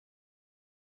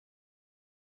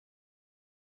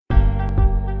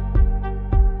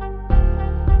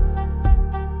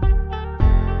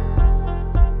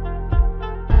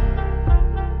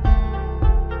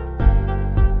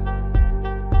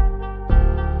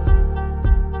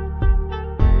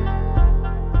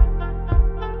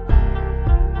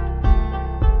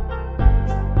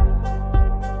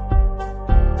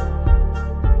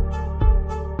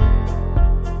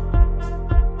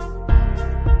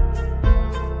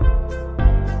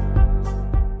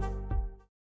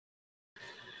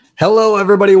Hello,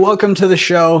 everybody. Welcome to the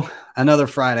show. Another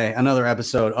Friday, another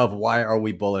episode of Why Are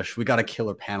We Bullish? We got a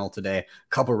killer panel today, a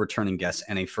couple returning guests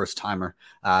and a first timer.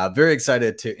 Very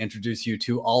excited to introduce you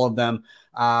to all of them.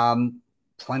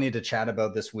 Plenty to chat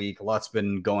about this week. Lots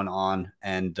been going on.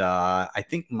 And I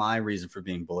think my reason for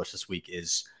being bullish this week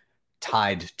is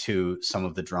tied to some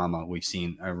of the drama we've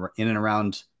seen in and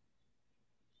around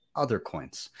other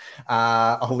coins.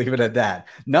 I'll leave it at that.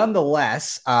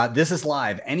 Nonetheless, this is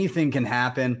live. Anything can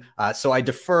happen. So I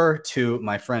defer to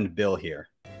my friend Bill here.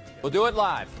 We'll do it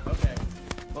live. Okay.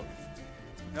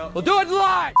 We'll do it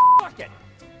live. Fuck it.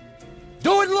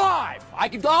 Do it live.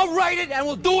 I'll write it and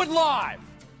we'll do it live.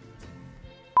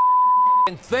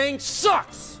 Thing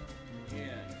sucks.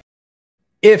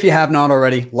 If you have not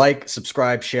already, like,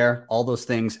 subscribe, share, all those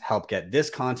things help get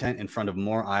this content in front of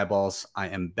more eyeballs. I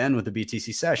am Ben with the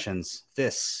BTC Sessions.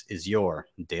 This is your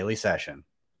daily session.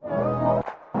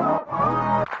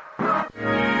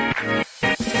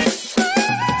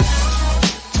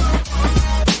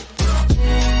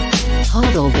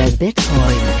 Hodl the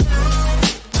Bitcoin.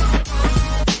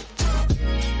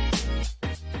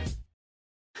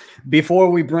 Before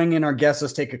we bring in our guests,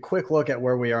 let's take a quick look at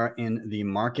where we are in the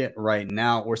market right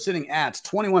now. We're sitting at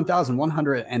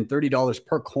 $21,130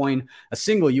 per coin. A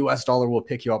single US dollar will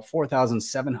pick you up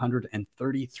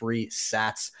 4,733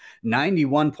 sats.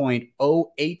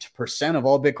 91.08% of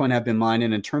all Bitcoin have been mined.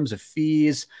 And in terms of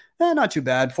fees, not too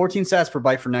bad. 14 sats per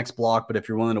byte for next block. But if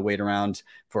you're willing to wait around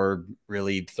for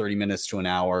really 30 minutes to an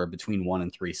hour, between 1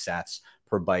 and 3 sats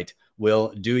per byte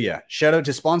will do ya. Shout out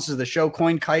to sponsors of the show,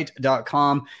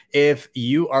 CoinKite.com. If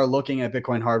you are looking at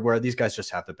Bitcoin hardware, these guys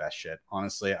just have the best shit.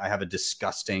 Honestly, I have a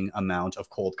disgusting amount of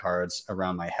cold cards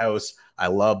around my house. I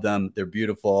love them. They're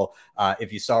beautiful.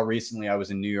 If you saw recently, I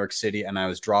was in New York City and I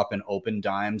was dropping open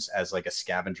dimes as like a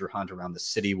scavenger hunt around the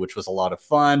city, which was a lot of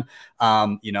fun.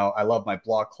 I love my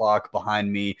block clock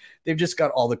behind me. They've just got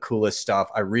all the coolest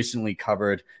stuff. I recently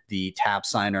covered the Tap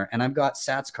Signer and I've got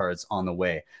Sats cards on the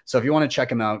way. So if you want to check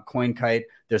them out, CoinKite,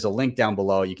 there's a link down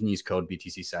below. You can use code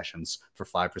BTC Sessions for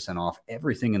 5% off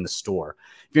everything in the store.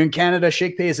 If you're in Canada,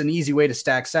 ShakePay is an easy way to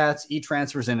stack sats.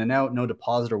 E-transfers in and out, no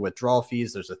deposit or withdrawal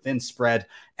fees. There's a thin spread.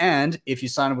 And if you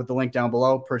sign up with the link down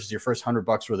below, purchase your first $100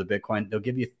 worth of Bitcoin, they'll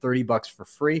give you $30 for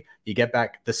free. You get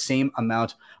back the same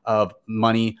amount of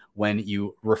money when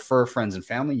you refer friends and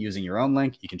family using your own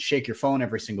link. You can shake your phone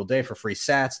every single day for free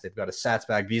sats. They've got a sats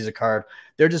back Visa card.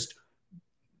 They're just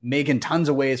making tons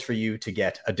of ways for you to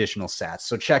get additional sats.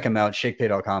 So check them out,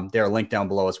 shakepay.com. They're linked down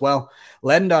below as well.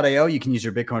 Ledn.io, you can use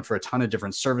your Bitcoin for a ton of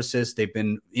different services. They've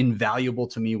been invaluable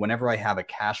to me whenever I have a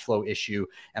cash flow issue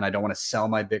and I don't want to sell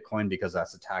my Bitcoin because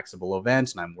that's a taxable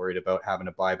event and I'm worried about having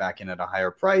to buy back in at a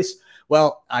higher price.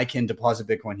 Well, I can deposit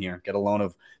Bitcoin here, get a loan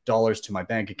of dollars to my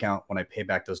bank account. When I pay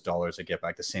back those dollars, I get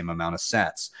back the same amount of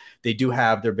sats. They do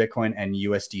have their Bitcoin and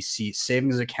USDC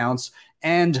savings accounts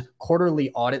and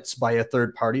quarterly audits by a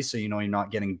third party, so you know you're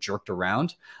not getting jerked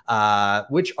around,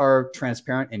 which are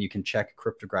transparent, and you can check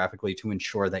cryptographically to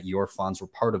ensure that your funds were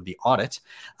part of the audit.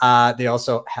 They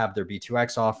also have their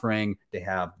B2X offering. They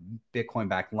have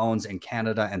Bitcoin-backed loans in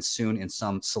Canada and soon in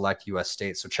some select U.S.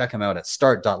 states. So check them out at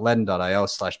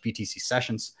start.ledn.io/BTC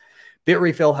Sessions.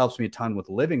 BitRefill helps me a ton with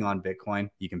living on Bitcoin.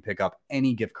 You can pick up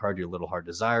any gift card your little heart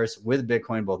desires with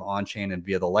Bitcoin, both on-chain and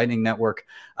via the Lightning Network.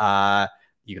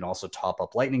 You can also top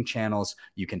up Lightning channels.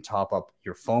 You can top up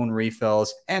your phone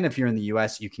refills. And if you're in the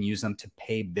US, you can use them to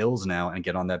pay bills now and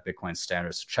get on that Bitcoin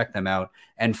standard. So check them out.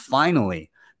 And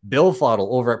finally, Billfodl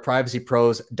over at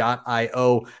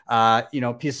privacypros.io.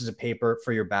 Pieces of paper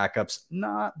for your backups.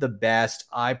 Not the best.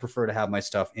 I prefer to have my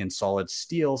stuff in solid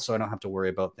steel so I don't have to worry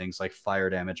about things like fire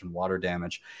damage and water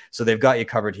damage. So they've got you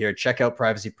covered here. Check out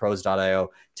privacypros.io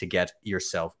to get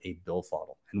yourself a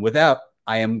Billfodl. And with that,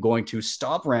 I am going to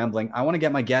stop rambling. I want to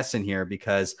get my guests in here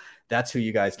because that's who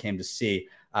you guys came to see.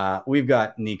 We've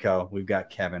got Nico, we've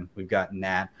got Kevin, we've got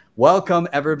Nat. Welcome,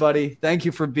 everybody. Thank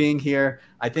you for being here.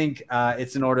 I think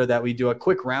it's in order that we do a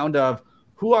quick round of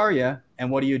who are you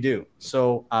and what do you do?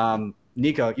 So,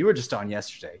 Nico, you were just on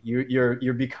yesterday.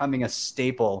 You're becoming a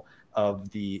staple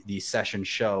of the session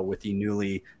show with the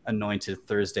newly anointed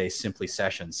Thursday Simply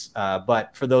Sessions.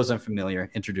 But for those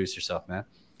unfamiliar, introduce yourself, man.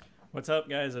 What's up,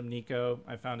 guys? I'm Nico.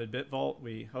 I founded BitVault.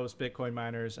 We host Bitcoin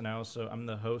miners, and I'm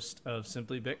the host of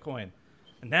Simply Bitcoin.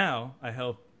 And now I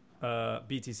help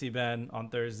BTC Ben on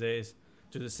Thursdays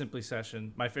do the Simply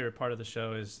Session. My favorite part of the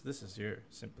show is this is your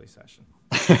Simply Session.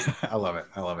 I love it.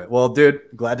 Well, dude,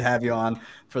 glad to have you on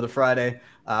for the Friday.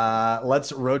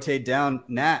 Let's rotate down.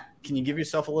 Nat, can you give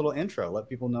yourself a little intro? Let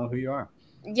people know who you are.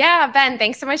 Yeah, Ben,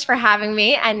 thanks so much for having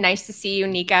me, and nice to see you,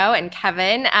 Nico and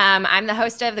Kevin. I'm the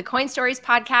host of the Coin Stories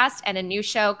podcast and a new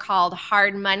show called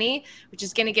Hard Money, which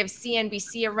is going to give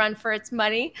CNBC a run for its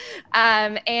money.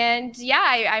 And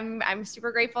yeah, I'm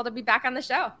super grateful to be back on the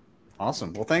show.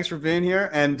 Awesome. Well, thanks for being here.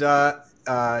 And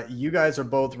you guys are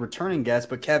both returning guests,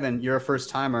 but Kevin, you're a first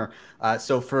timer.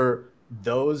 So for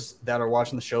those that are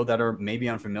watching the show that are maybe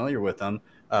unfamiliar with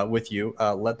you,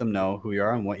 let them know who you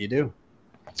are and what you do.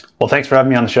 Well, thanks for having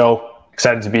me on the show.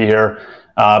 Excited to be here.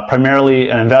 Primarily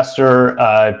an investor.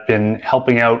 I've been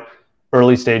helping out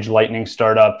early stage Lightning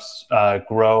startups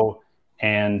grow,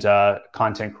 and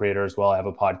content creator as well. I have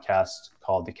a podcast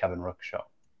called The Kevin Rook Show.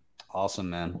 Awesome,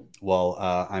 man. Well,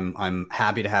 I'm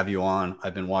happy to have you on.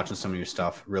 I've been watching some of your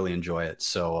stuff, really enjoy it.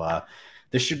 So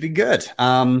this should be good.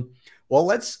 Well,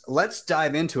 let's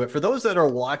dive into it. For those that are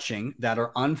watching that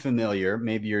are unfamiliar,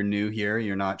 maybe you're new here,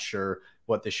 you're not sure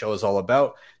what the show is all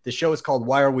about. The show is called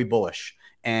Why Are We Bullish?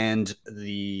 And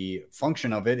the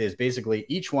function of it is basically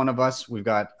each one of us, we've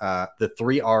got the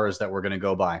 3 R's that we're going to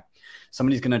go by.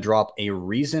 Somebody's going to drop a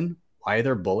reason why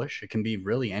they're bullish. It can be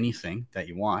really anything that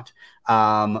you want.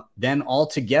 Then all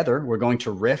together, we're going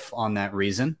to riff on that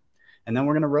reason, and then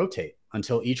we're going to rotate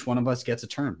until each one of us gets a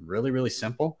turn. Really, really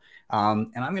simple. And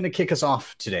I'm going to kick us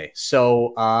off today.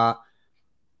 So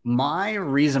my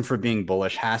reason for being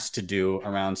bullish has to do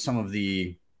around some of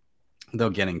the,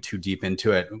 without getting too deep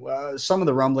into it, some of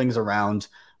the rumblings around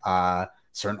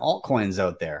certain altcoins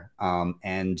out there,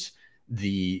 and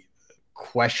the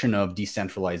question of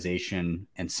decentralization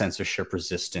and censorship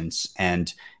resistance,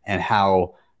 and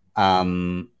how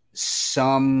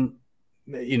some,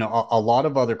 a lot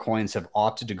of other coins have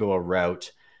opted to go a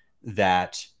route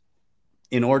that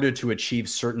in order to achieve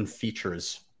certain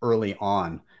features early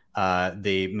on,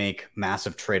 they make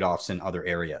massive trade-offs in other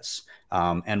areas.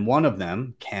 And one of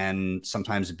them can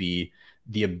sometimes be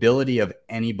the ability of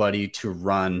anybody to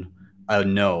run a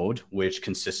node, which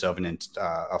consists of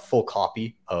a full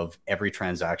copy of every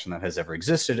transaction that has ever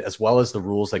existed, as well as the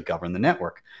rules that govern the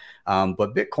network.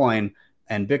 But Bitcoin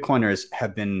and Bitcoiners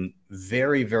have been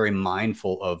very, very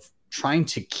mindful of trying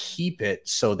to keep it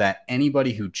so that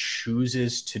anybody who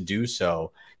chooses to do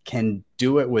so can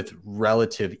do it with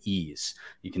relative ease.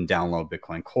 You can download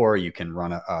Bitcoin Core, you can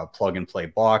run a plug and play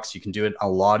box, you can do it a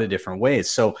lot of different ways.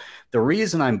 So the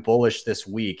reason I'm bullish this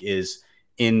week is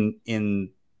in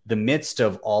the midst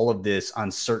of all of this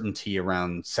uncertainty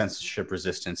around censorship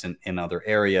resistance in other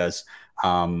areas,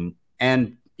 and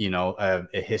a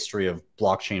history of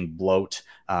blockchain bloat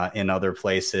in other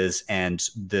places, and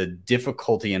the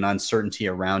difficulty and uncertainty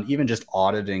around even just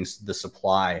auditing the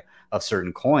supply of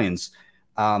certain coins,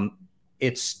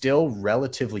 it's still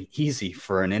relatively easy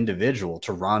for an individual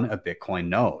to run a Bitcoin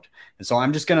node. And so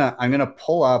I'm gonna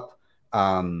pull up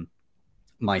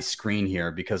my screen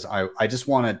here, because I just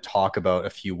want to talk about a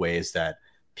few ways that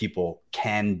people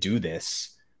can do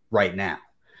this right now.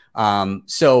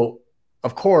 So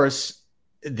of course,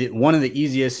 one of the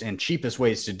easiest and cheapest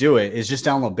ways to do it is just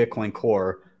download Bitcoin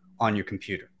Core on your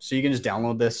computer. So you can just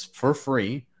download this for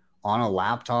free on a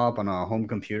laptop, on a home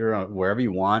computer, wherever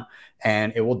you want,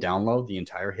 and it will download the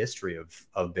entire history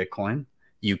of Bitcoin.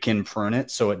 You can prune it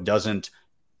so it doesn't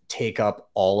take up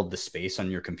all of the space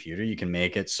on your computer. You can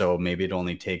make it so maybe it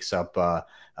only takes up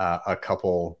a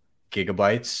couple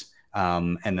gigabytes,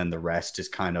 and then the rest is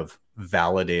kind of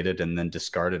validated and then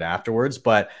discarded afterwards.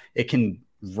 But it can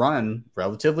run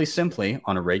relatively simply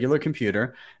on a regular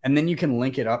computer, and then you can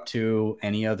link it up to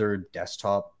any other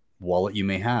desktop wallet you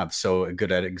may have. So a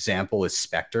good example is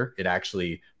Spectre. It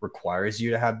actually requires you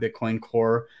to have Bitcoin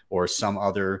Core or some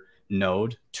other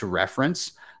node to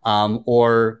reference.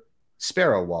 Or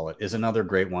Sparrow Wallet is another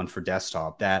great one for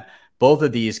desktop, that both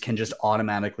of these can just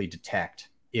automatically detect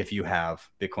if you have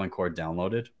Bitcoin Core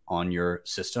downloaded on your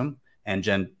system,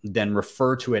 and then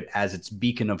refer to it as its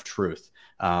beacon of truth,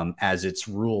 as its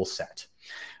rule set.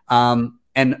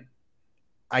 And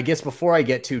I guess before I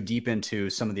get too deep into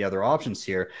some of the other options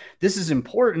here, this is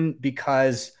important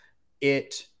because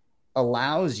it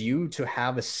allows you to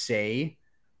have a say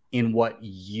in what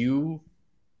you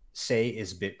say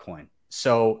is Bitcoin.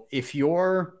 So if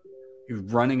you're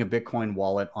running a Bitcoin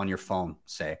wallet on your phone,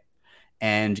 say,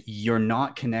 and you're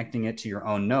not connecting it to your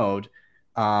own node,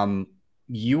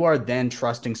 you are then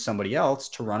trusting somebody else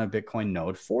to run a Bitcoin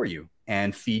node for you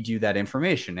and feed you that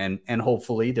information. And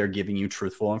hopefully they're giving you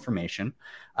truthful information.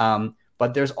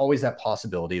 But there's always that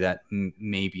possibility that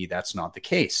maybe that's not the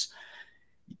case.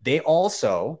 They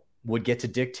also would get to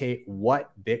dictate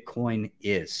what Bitcoin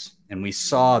is. And we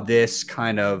saw this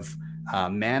kind of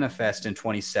manifest in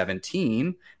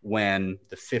 2017 when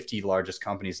the 50 largest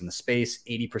companies in the space,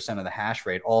 80% of the hash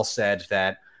rate, all said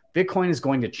that Bitcoin is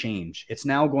going to change. It's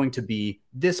now going to be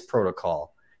this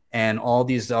protocol. And all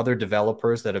these other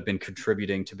developers that have been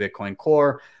contributing to Bitcoin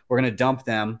Core, we're going to dump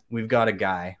them. We've got a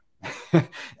guy.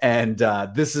 And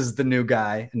this is the new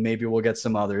guy. And maybe we'll get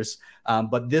some others.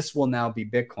 But this will now be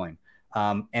Bitcoin.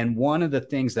 And one of the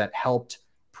things that helped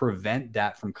prevent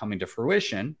that from coming to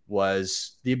fruition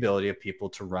was the ability of people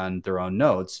to run their own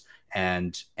nodes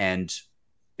and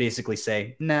basically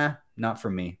say, nah, not for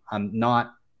me. I'm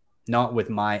not with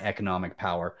my economic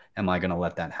power am I going to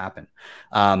let that happen.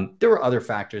 There were other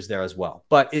factors there as well,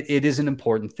 but it is an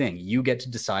important thing. You get to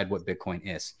decide what Bitcoin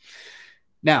is.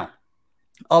 Now,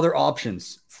 other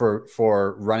options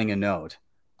for running a node.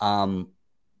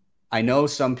 I know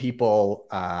some people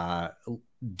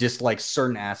dislike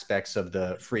certain aspects of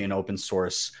the free and open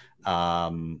source,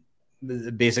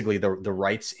 basically the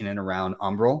rights in and around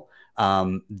Umbrel.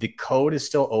 The code is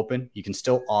still open. You can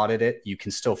still audit it. You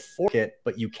can still fork it,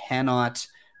 but you cannot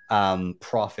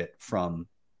profit from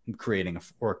creating a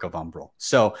fork of Umbrel.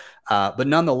 So, but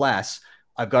nonetheless,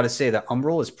 I've got to say that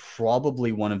Umbrel is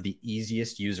probably one of the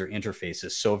easiest user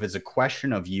interfaces. So if it's a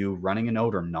question of you running a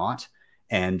node or not,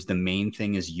 and the main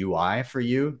thing is UI for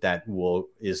you, that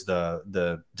is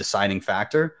the deciding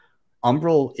factor,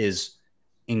 Umbrel is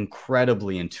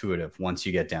incredibly intuitive once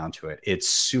you get down to it. It's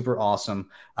super awesome.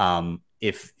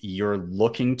 If you're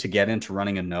looking to get into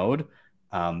running a node,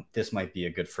 this might be a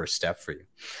good first step for you.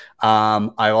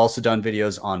 I've also done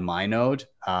videos on my node.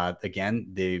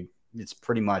 Again, it's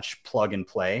pretty much plug and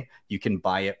play. You can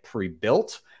buy it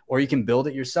pre-built, or you can build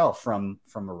it yourself from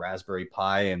a Raspberry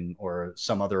Pi or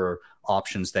some other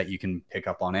options that you can pick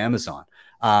up on Amazon.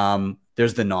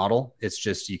 There's the Nodl. It's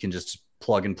just, you can just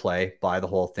plug and play, buy the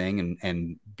whole thing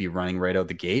and be running right out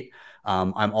the gate.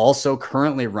 I'm also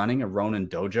currently running a Ronin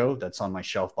Dojo that's on my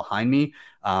shelf behind me.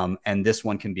 And this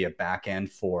one can be a back end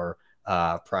for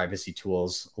privacy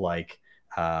tools like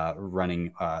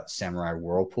running Samurai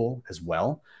Whirlpool as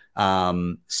well.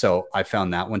 So I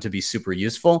found that one to be super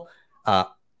useful.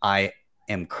 I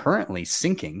am currently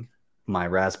syncing my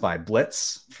Raspberry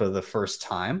Blitz for the first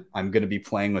time. I'm going to be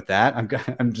playing with that.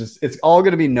 It's all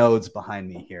going to be nodes behind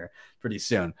me here pretty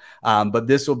soon. But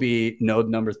this will be node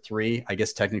number 3, I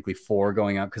guess technically 4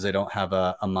 going up because I don't have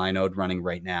a my node running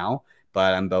right now,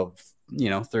 but I'm about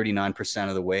 39%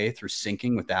 of the way through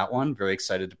syncing with that one. Very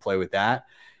excited to play with that.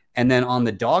 And then on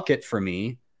the docket for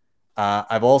me,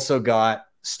 I've also got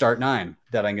Start9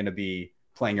 that I'm going to be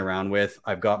playing around with.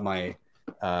 I've got my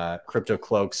Crypto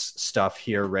Cloaks stuff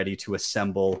here ready to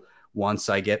assemble once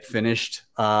I get finished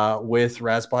with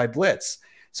Raspberry Blitz.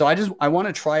 So I want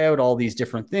to try out all these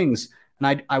different things.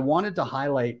 And I wanted to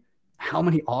highlight how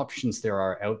many options there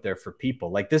are out there for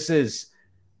people. Like, this is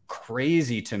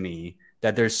crazy to me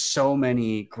that there's so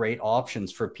many great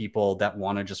options for people that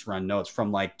want to just run nodes,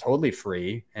 from like totally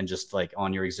free and just like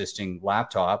on your existing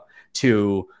laptop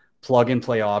to plug and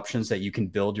play options that you can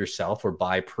build yourself or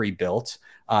buy pre-built,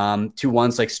 to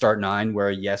ones like Start9,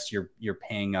 where yes, you're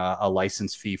paying a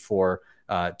license fee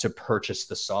to purchase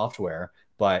the software,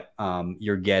 but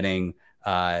you're getting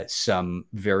some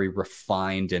very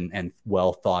refined and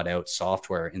well thought out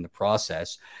software in the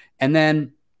process. And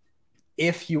then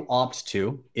if you're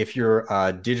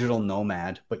a digital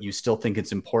nomad, but you still think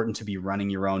it's important to be running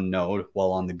your own node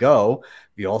while on the go,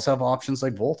 you also have options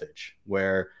like Voltage,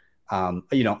 where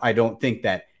I don't think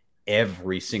that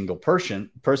every single person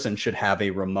should have a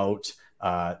remote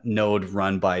node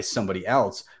run by somebody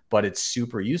else, but it's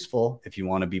super useful if you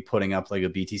want to be putting up like a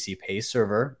BTC Pay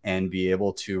server and be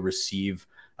able to receive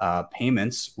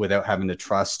payments without having to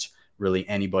trust really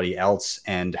anybody else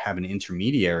and have an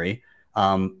intermediary.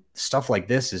 Stuff like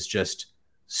this is just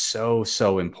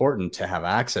so important to have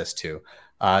access to.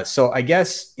 So I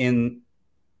guess in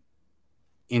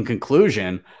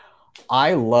conclusion,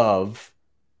 I love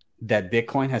that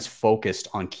Bitcoin has focused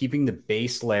on keeping the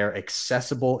base layer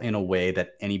accessible in a way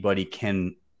that anybody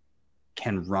can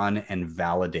run and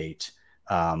validate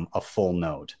a full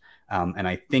node. And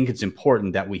I think it's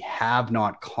important that we have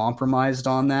not compromised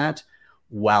on that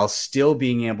while still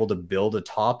being able to build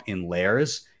atop in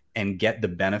layers and get the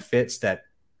benefits that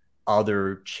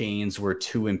other chains were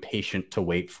too impatient to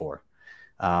wait for.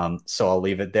 So I'll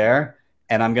leave it there.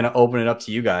 And I'm going to open it up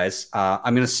to you guys.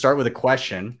 I'm going to start with a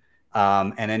question,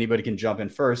 and anybody can jump in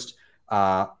first.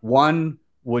 One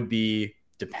would be,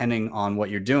 depending on what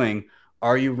you're doing,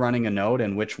 are you running a node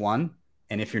and which one?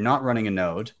 And if you're not running a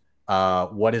node,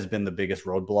 what has been the biggest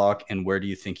roadblock and where do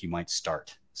you think you might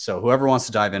start? So whoever wants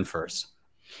to dive in first.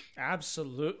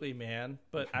 Absolutely, man.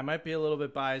 But I might be a little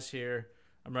bit biased here.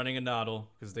 I'm running a Nodl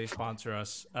because they sponsor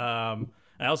us. I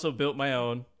also built my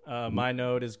own. My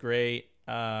node is great.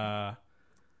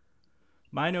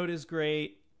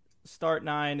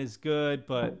 Start9 is good,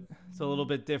 but it's a little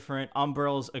bit different.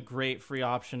 Umbrel's a great free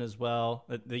option as well.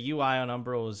 The UI on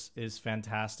Umbrel is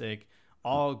fantastic.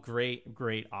 All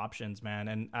great options, man.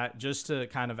 And just to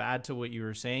kind of add to what you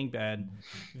were saying, Ben,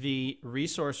 the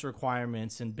resource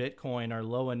requirements in Bitcoin are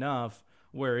low enough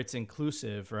where it's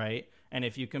inclusive, right? And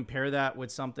if you compare that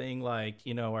with something like,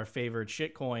 our favorite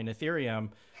shitcoin, Ethereum,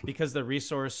 because the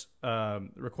resource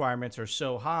requirements are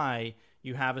so high,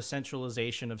 you have a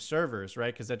centralization of servers,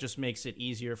 right? Because that just makes it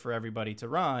easier for everybody to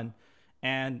run.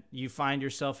 And you find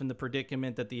yourself in the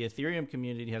predicament that the Ethereum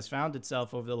community has found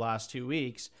itself over the last 2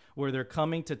 weeks, where they're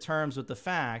coming to terms with the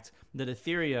fact that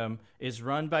Ethereum is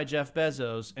run by Jeff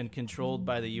Bezos and controlled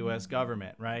by the US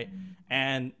government, right?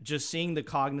 And just seeing the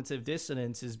cognitive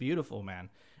dissonance is beautiful, man.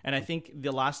 And I think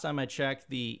the last time I checked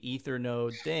the Ether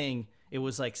node thing, it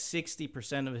was like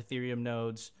 60% of Ethereum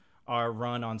nodes are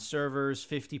run on servers.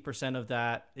 50% of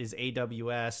that is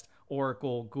AWS,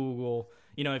 Oracle, Google.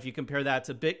 If you compare that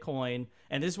to Bitcoin,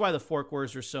 and this is why the fork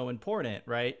wars are so important,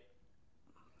 right?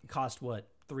 It cost what?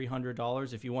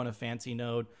 $300. If you want a fancy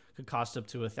node, it could cost up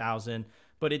to $1,000,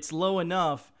 but it's low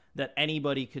enough that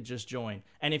anybody could just join.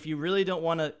 And if you really don't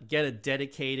want to get a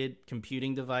dedicated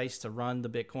computing device to run the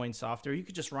Bitcoin software, you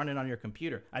could just run it on your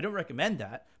computer. I don't recommend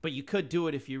that, but you could do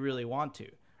it if you really want to.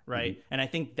 Right. Mm-hmm. And I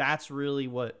think that's really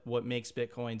what makes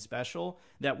Bitcoin special,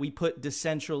 that we put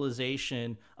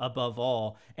decentralization above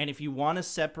all. And if you want to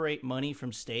separate money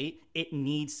from state, it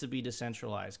needs to be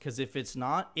decentralized, because if it's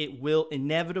not, it will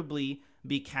inevitably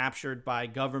be captured by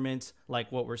governments,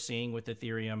 like what we're seeing with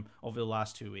Ethereum over the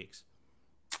last 2 weeks.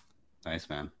 Nice,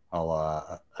 man.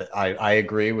 I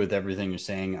agree with everything you're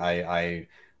saying. I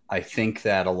think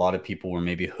that a lot of people were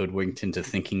maybe hoodwinked into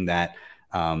thinking that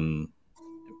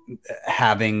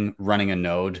running a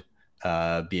node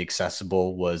be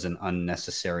accessible was an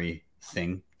unnecessary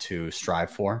thing to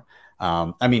strive for.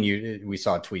 We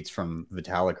saw tweets from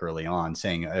Vitalik early on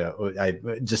saying, I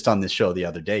just on this show the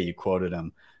other day, you quoted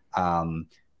him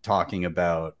talking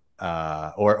about,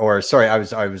 I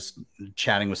was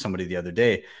chatting with somebody the other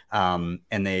day, and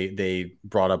they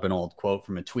brought up an old quote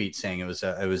from a tweet saying it was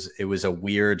a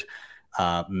weird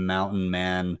mountain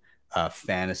man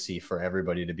fantasy for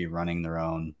everybody to be running their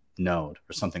own node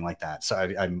or something like that.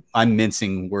 So I'm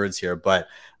mincing words here, but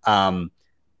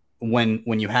when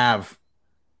you have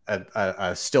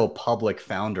a still public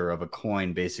founder of a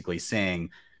coin basically saying,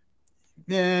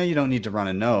 you don't need to run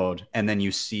a node, and then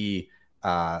you see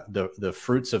the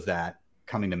fruits of that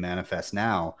coming to manifest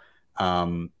now,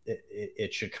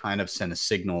 it should kind of send a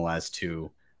signal as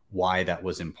to why that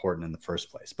was important in the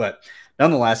first place. But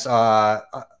nonetheless,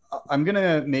 I'm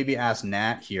gonna maybe ask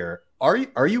Nat here.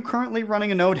 Are you currently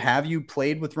running a node? Have you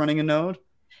played with running a node?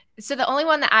 So the only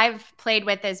one that I've played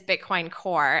with is Bitcoin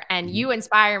Core, and you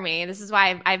inspire me. This is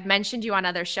why I've mentioned you on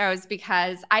other shows,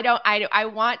 because I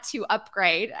want to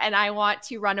upgrade and I want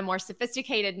to run a more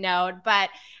sophisticated node, but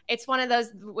it's one of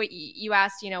those, what you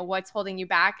asked, what's holding you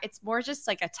back? It's more just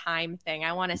like a time thing.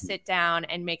 I want to sit down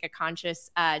and make a conscious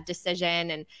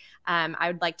decision, and I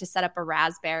would like to set up a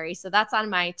Raspberry. So that's on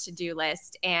my to-do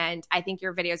list. And I think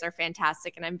your videos are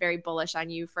fantastic, and I'm very bullish on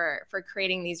you for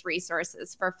creating these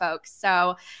resources for folks.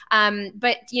 So,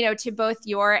 but to both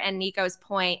your and Nico's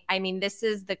point, this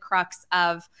is the crux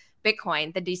of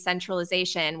Bitcoin, the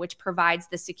decentralization, which provides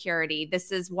the security.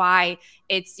 This is why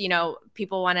it's,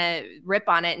 people want to rip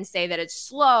on it and say that it's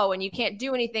slow and you can't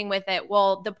do anything with it.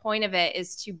 Well, the point of it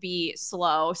is to be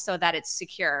slow so that it's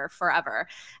secure forever.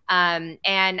 And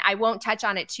I won't touch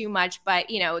on it too much, but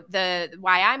the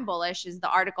why I'm bullish is the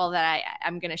article that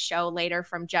I'm going to show later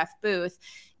from Jeff Booth.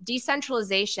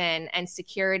 Decentralization and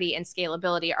security and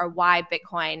scalability are why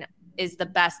Bitcoin is the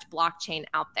best blockchain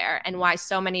out there, and why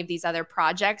so many of these other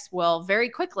projects will very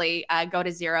quickly go to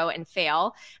zero and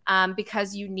fail,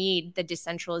 because you need the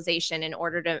decentralization in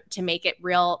order to make it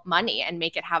real money and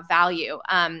make it have value.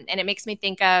 And it makes me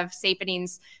think of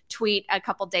Saifedean's tweet a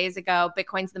couple days ago,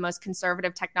 Bitcoin's the most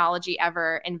conservative technology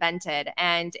ever invented.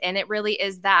 And it really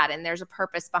is that. And there's a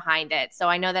purpose behind it. So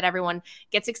I know that everyone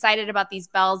gets excited about these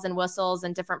bells and whistles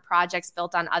and different projects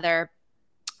built on other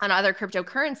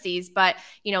cryptocurrencies, but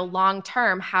long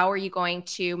term, how are you going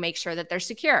to make sure that they're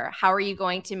secure? How are you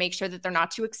going to make sure that they're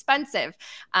not too expensive?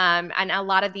 And a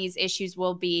lot of these issues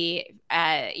will be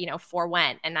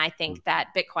forewent, and I think that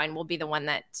Bitcoin will be the one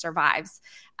that survives.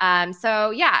 So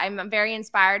yeah, I'm very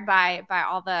inspired by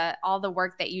all the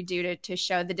work that you do to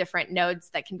show the different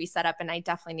nodes that can be set up, and I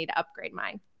definitely need to upgrade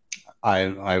mine.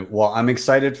 Well, I'm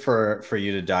excited for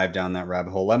you to dive down that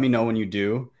rabbit hole. Let me know when you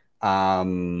do.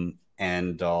 And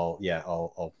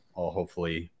I'll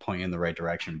hopefully point you in the right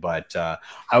direction. But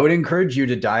I would encourage you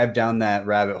to dive down that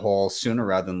rabbit hole sooner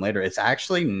rather than later. It's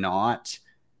actually not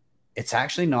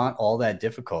all that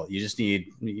difficult. You just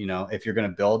need, if you're going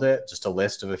to build it, just a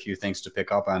list of a few things to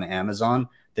pick up on Amazon.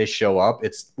 They show up.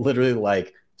 It's literally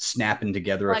like snapping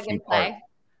together a few parts.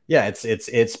 Yeah,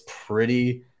 it's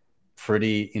pretty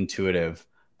intuitive.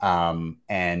 And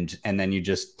then you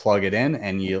just plug it in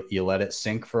and you let it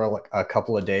sync for a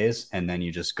couple of days, and then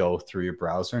you just go through your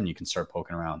browser and you can start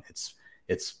poking around.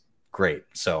 It's great.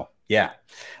 So yeah.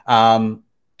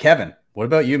 Kevin, what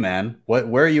about you, man?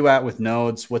 Where are you at with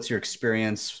nodes? What's your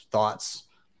experience, thoughts?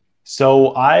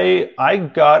 So I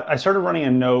started running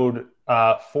a node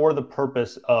for the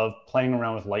purpose of playing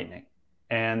around with Lightning,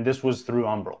 and this was through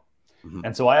Umbrel. Mm-hmm.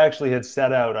 And so I actually had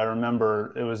set out, I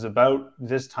remember it was about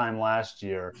this time last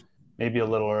year, maybe a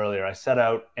little earlier. I set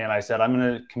out and I said, I'm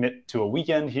going to commit to a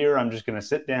weekend here. I'm just going to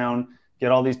sit down,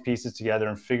 get all these pieces together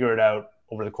and figure it out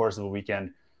over the course of a weekend.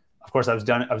 Of course, I was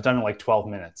done in like 12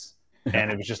 minutes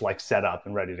and it was just like set up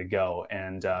and ready to go.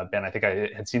 And Ben, I think I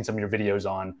had seen some of your videos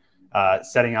on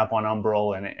setting up on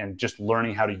Umbrel and just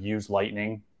learning how to use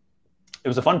Lightning. It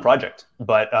was a fun project,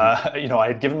 but I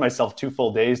had given myself 2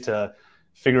 full days to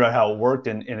figure out how it worked,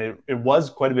 and it was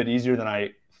quite a bit easier than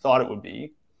I thought it would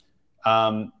be.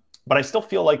 But I still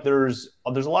feel like there's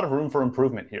a lot of room for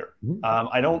improvement here.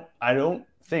 I don't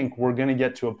think we're going to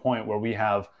get to a point where we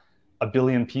have 1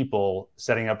 billion people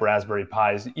setting up Raspberry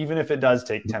Pis, even if it does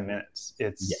take 10 minutes.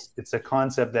 It's a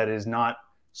concept that is not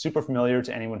super familiar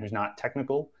to anyone who's not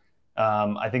technical.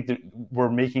 I think that we're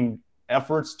making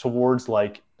efforts towards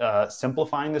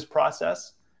simplifying this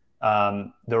process.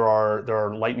 There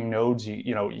are Lightning nodes.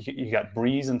 You got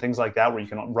Breeze and things like that where you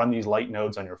can run these light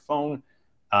nodes on your phone.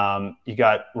 You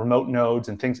got remote nodes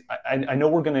and things. I know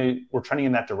we're trending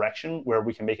in that direction where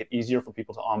we can make it easier for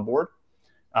people to onboard.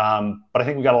 But I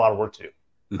think we got a lot of work to do.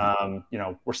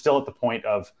 Mm-hmm. We're still at the point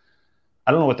of,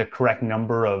 I don't know what the correct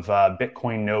number of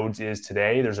Bitcoin nodes is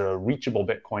today. There's a reachable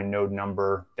Bitcoin node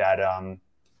number that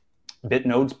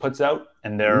BitNodes puts out,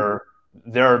 and there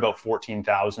are about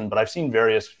 14,000, but I've seen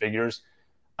various figures.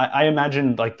 I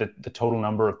imagine like the total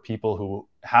number of people who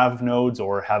have nodes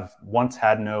or have once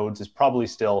had nodes is probably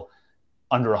still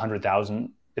under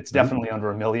 100,000. It's definitely under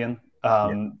 1 million.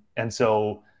 And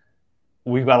so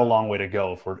we've got a long way to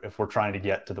go if we're trying to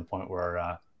get to the point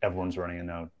where everyone's running a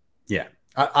node. Yeah,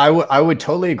 I would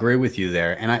totally agree with you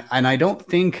there. And I don't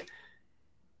think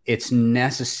it's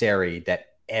necessary that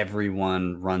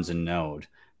everyone runs a node,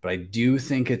 but I do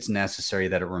think it's necessary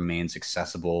that it remains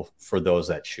accessible for those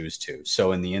that choose to.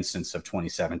 So in the instance of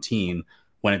 2017,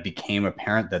 when it became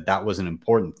apparent that that was an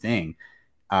important thing,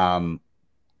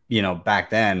 back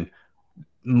then,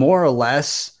 more or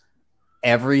less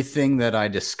everything that I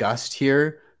discussed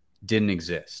here didn't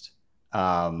exist.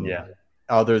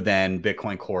 Other than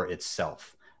Bitcoin Core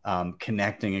itself.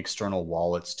 Connecting external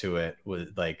wallets to it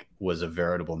was a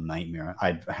veritable nightmare.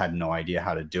 I had no idea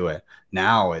how to do it.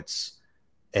 Now it's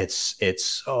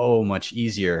so much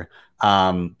easier.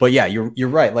 But yeah, you're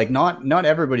right. Like not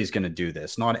everybody's going to do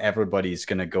this. Not everybody's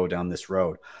going to go down this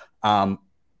road.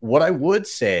 What I would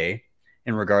say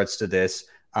in regards to this,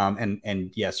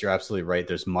 and yes, you're absolutely right.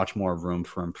 There's much more room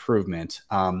for improvement.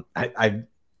 I'm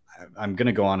going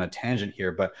to go on a tangent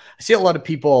here, but I see a lot of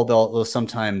people, they'll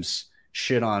sometimes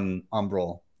shit on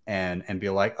Umbrel and be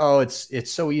like, oh,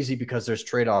 it's so easy because there's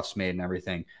trade-offs made and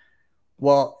everything.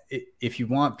 Well, if you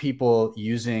want people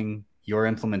using your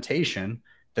implementation,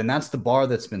 then that's the bar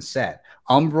that's been set.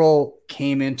 Umbrel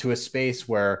came into a space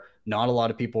where not a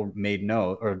lot of people made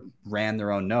node or ran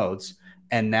their own nodes,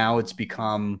 and now it's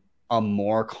become a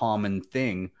more common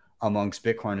thing amongst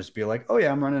Bitcoiners to be like, oh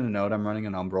yeah, I'm running a node, I'm running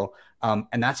an Umbrel.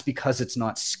 And that's because it's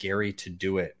not scary to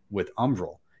do it with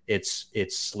Umbrel. It's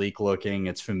sleek looking,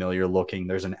 it's familiar looking.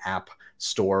 There's an app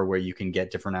store where you can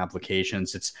get different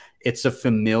applications. It's a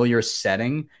familiar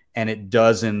setting, and it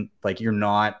doesn't, like, you're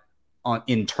not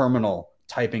in terminal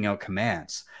typing out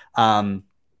commands. And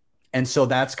so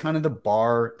that's kind of the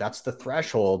bar, that's the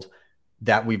threshold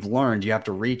that we've learned you have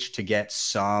to reach to get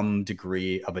some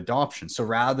degree of adoption. So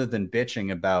rather than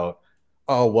bitching about,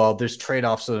 oh, well, there's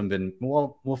trade-offs that have been,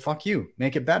 well, fuck you,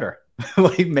 make it better.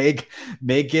 Like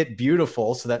make it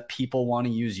beautiful so that people want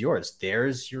to use yours.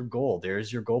 There's your goal.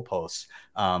 There's your goalposts.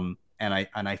 And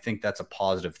I think that's a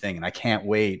positive thing. And I can't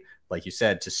wait, like you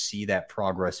said, to see that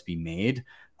progress be made.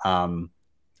 I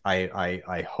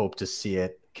hope to see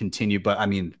it continue. But I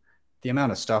mean, the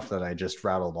amount of stuff that I just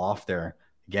rattled off there,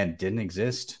 again, didn't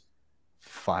exist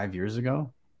 5 years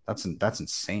ago. That's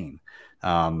insane.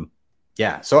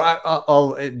 Yeah. So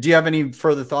I'll do you have any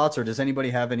further thoughts, or does anybody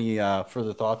have any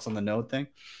further thoughts on the node thing?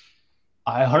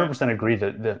 I 100% agree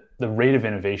that the rate of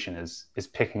innovation is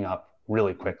picking up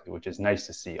really quickly, which is nice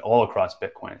to see all across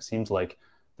Bitcoin. It seems like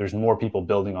there's more people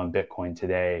building on Bitcoin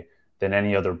today than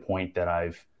any other point that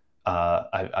I've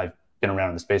been around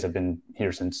in the space. I've been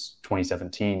here since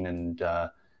 2017 and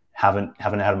haven't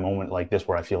had a moment like this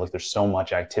where I feel like there's so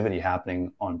much activity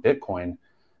happening on Bitcoin.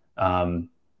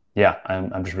 Yeah,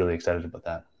 I'm just really excited about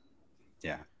that.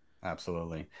 Yeah,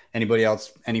 absolutely. Anybody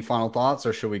else? Any final thoughts,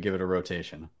 or should we give it a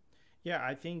rotation? Yeah,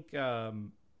 I think the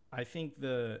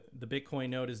Bitcoin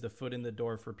node is the foot in the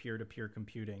door for peer-to-peer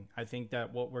computing. I think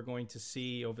that what we're going to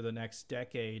see over the next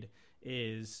decade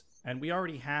is, and we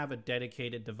already have a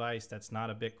dedicated device that's not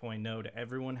a Bitcoin node.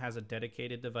 Everyone has a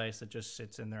dedicated device that just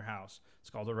sits in their house. It's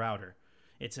called a router.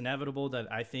 It's inevitable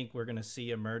that I think we're going to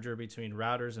see a merger between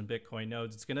routers and Bitcoin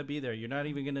nodes. It's going to be there. You're not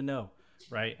even going to know,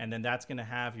 right? And then that's going to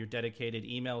have your dedicated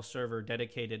email server,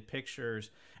 dedicated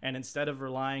pictures. And instead of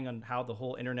relying on how the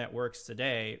whole internet works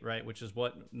today, right, which is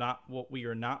what we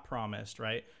are not promised,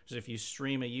 right? So if you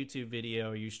stream a YouTube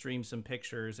video, or you stream some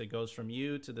pictures, it goes from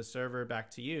you to the server back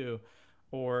to you.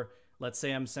 Or let's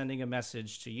say I'm sending a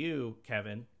message to you,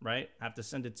 Kevin, right? I have to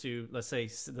send it to, let's say,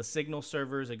 the Signal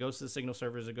servers. It goes to the Signal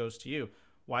servers. It goes to you.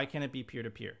 Why can't it be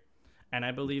peer-to-peer? And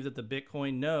I believe that the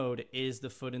Bitcoin node is the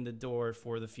foot in the door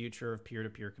for the future of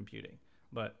peer-to-peer computing.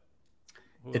 But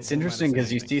it's interesting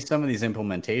because you see some of these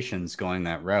implementations going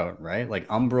that route, right? Like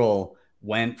Umbrel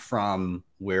went from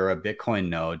we're a Bitcoin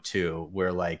node to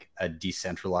we're like a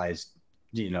decentralized,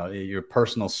 your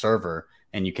personal server,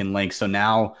 and you can link. So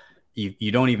now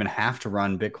you don't even have to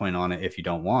run Bitcoin on it if you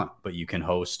don't want, but you can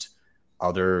host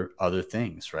other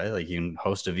things, right? Like you can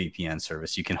host a VPN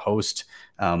service, you can host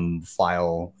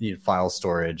file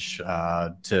storage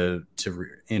to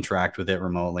interact with it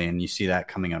remotely, and you see that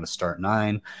coming out of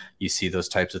Start9. You see those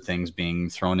types of things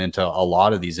being thrown into a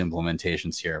lot of these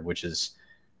implementations here,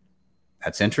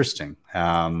 that's interesting.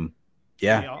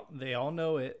 Yeah, they all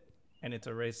know it, and it's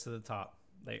a race to the top.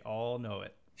 They all know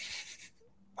it.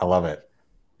 I love it.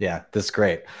 Yeah, that's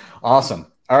great.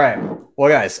 Awesome. All right, well,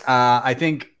 guys, I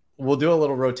think we'll do a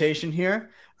little rotation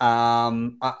here.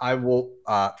 I will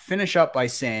finish up by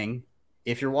saying,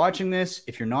 if you're watching this,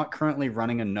 if you're not currently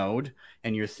running a node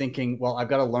and you're thinking, well, I've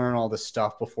got to learn all this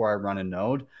stuff before I run a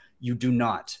node, you do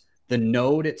not. The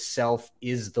node itself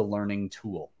is the learning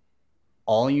tool.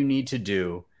 All you need to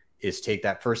do is take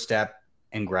that first step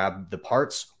and grab the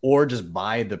parts, or just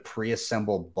buy the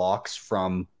pre-assembled box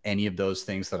from any of those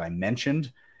things that I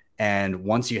mentioned. And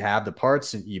once you have the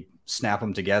parts, you snap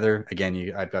them together.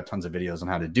 Again, I've got tons of videos on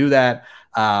how to do that.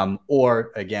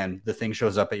 Or again, the thing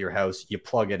shows up at your house, you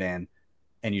plug it in,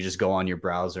 and you just go on your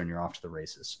browser and you're off to the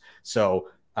races. So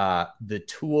the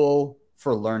tool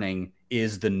for learning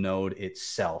is the node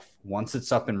itself. Once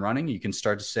it's up and running, you can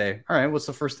start to say, all right, what's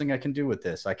the first thing I can do with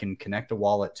this? I can connect a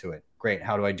wallet to it. Great.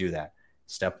 How do I do that?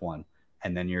 Step one.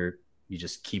 And then you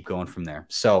just keep going from there.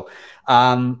 So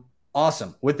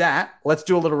awesome. With that, let's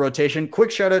do a little rotation.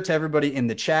 Quick shout out to everybody in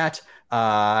the chat.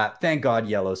 Thank God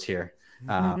Yellow's here.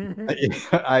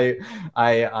 I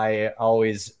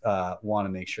always want to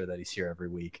make sure that he's here every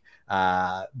week.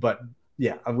 But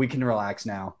yeah, we can relax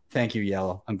now. Thank you,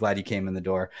 Yellow. I'm glad you came in the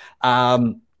door.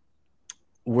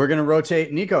 We're going to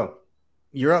rotate. Nico,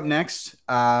 you're up next.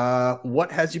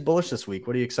 What has you bullish this week?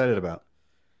 What are you excited about?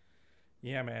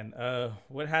 Yeah, man.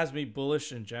 What has me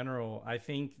bullish in general? I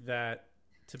think that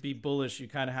to be bullish, you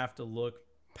kind of have to look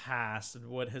past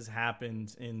what has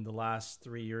happened in the last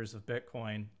 3 years of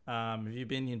Bitcoin. If you've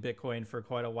been in Bitcoin for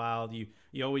quite a while, you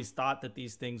always thought that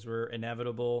these things were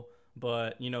inevitable,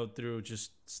 but through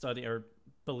just study or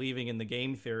believing in the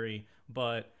game theory.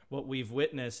 But what we've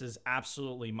witnessed is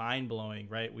absolutely mind-blowing,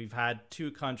 right? We've had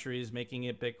 2 countries making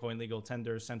it Bitcoin legal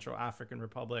tender: Central African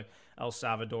Republic, El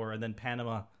Salvador, and then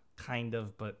Panama, kind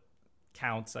of, but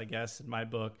counts, I guess, in my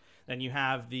book. Then you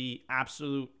have the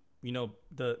absolute,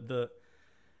 the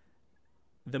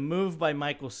move by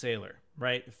Michael Saylor,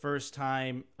 right? The first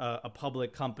time a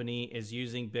public company is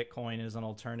using Bitcoin as an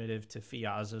alternative to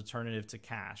fiat, as an alternative to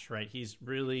cash, right? He's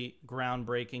really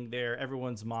groundbreaking there.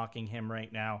 Everyone's mocking him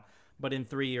right now, but in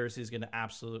 3 years, he's going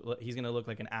to look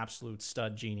like an absolute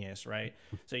stud genius, right?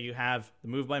 So you have the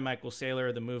move by Michael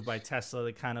Saylor, the move by Tesla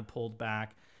that kind of pulled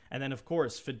back. And then, of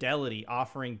course, Fidelity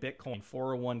offering Bitcoin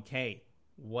 401k.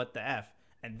 What the F?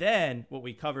 And then what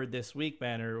we covered this week,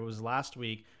 Banner, it was last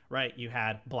week, right? You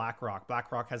had BlackRock.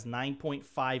 BlackRock has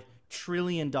 $9.5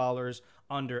 trillion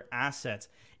under assets.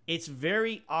 It's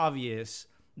very obvious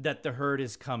that the herd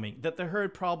is coming, that the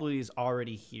herd probably is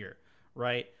already here,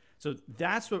 right? So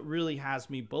that's what really has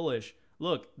me bullish.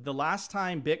 Look, the last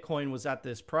time Bitcoin was at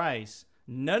this price,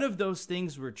 none of those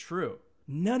things were true.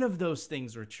 None of those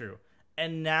things were true.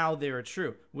 And now they're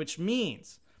true, which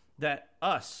means that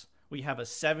we have a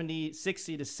 60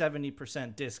 to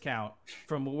 70% discount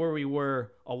from where we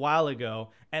were a while ago.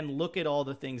 And look at all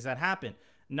the things that happened.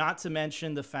 Not to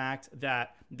mention the fact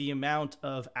that the amount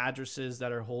of addresses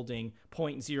that are holding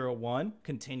 0.01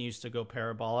 continues to go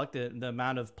parabolic. The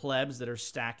amount of plebs that are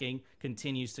stacking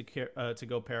continues to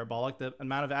go parabolic. The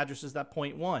amount of addresses that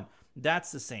 0.1,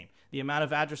 that's the same. The amount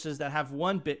of addresses that have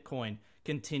 1 Bitcoin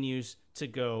continues to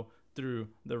go through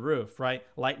the roof, right?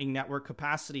 Lightning Network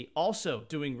capacity also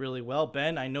doing really well.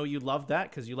 Ben, I know you love that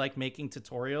because you like making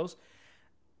tutorials.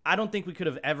 I don't think we could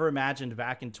have ever imagined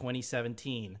back in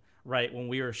 2017, right, when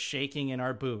we were shaking in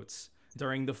our boots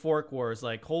during the fork wars,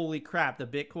 like, holy crap, the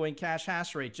Bitcoin Cash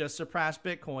hash rate just surpassed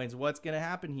Bitcoin's. What's going to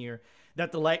happen here?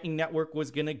 That the Lightning Network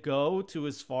was going to go to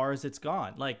as far as it's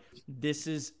gone. Like, this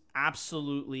is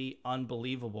absolutely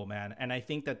unbelievable, man. And I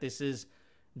think that this is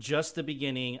just the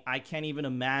beginning. I can't even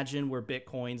imagine where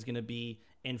Bitcoin's going to be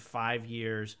in 5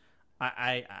 years.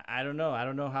 I don't know. I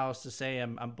don't know how else to say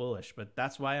I'm bullish, but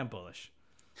that's why I'm bullish.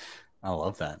 I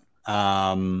love that.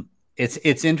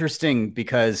 It's interesting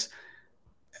because,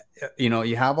 you know,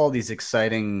 you have all these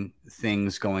exciting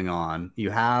things going on. You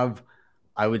have,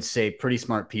 I would say, pretty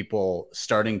smart people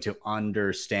starting to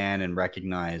understand and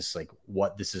recognize like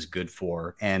what this is good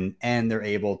for, and they're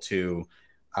able to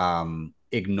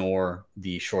ignore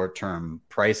the short-term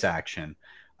price action.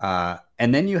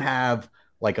 And then you have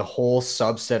like a whole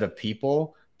subset of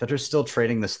people that are still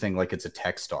trading this thing like it's a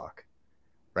tech stock,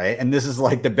 right? And this is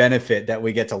like the benefit that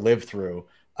we get to live through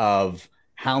of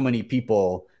how many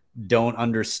people don't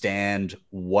understand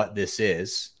what this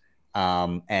is,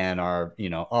 and are, you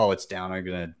know, oh, it's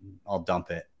down, I'll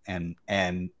dump it. And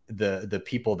the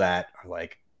people that are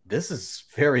like, this is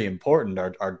very important,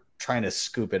 are trying to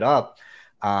scoop it up.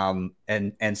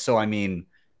 And so, I mean,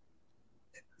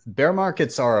 bear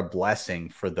markets are a blessing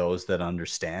for those that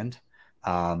understand,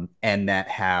 and that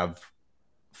have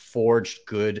forged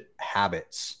good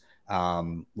habits,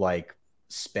 like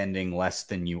spending less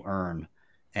than you earn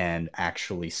and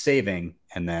actually saving,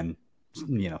 and then,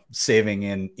 you know, saving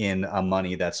in a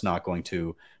money that's not going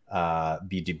to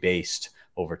be debased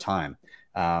over time.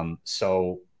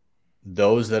 So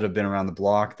those that have been around the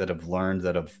block, that have learned,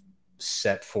 that have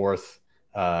set forth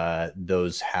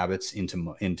those habits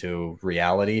into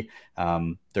reality,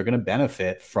 they're going to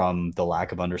benefit from the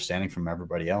lack of understanding from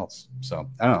everybody else. So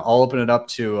I don't know. I'll open it up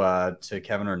to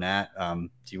Kevin or Nat. Do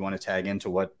you want to tag into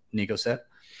what Nico said?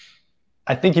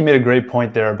 I think you made a great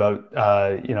point there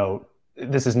about, you know,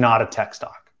 this is not a tech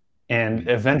stock, and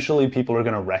eventually people are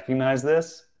going to recognize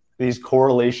this. These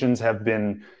correlations have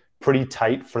been pretty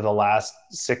tight for the last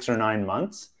 6 or 9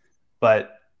 months,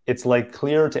 but it's like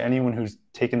clear to anyone who's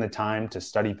taken the time to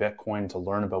study Bitcoin, to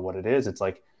learn about what it is. It's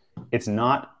like, it's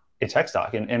not a tech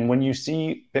stock. And when you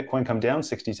see Bitcoin come down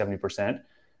 60, 70%,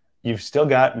 you've still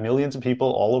got millions of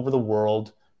people all over the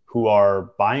world who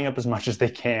are buying up as much as they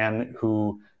can,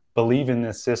 who believe in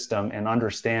this system and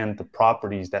understand the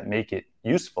properties that make it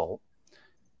useful.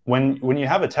 When you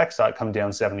have a tech stock come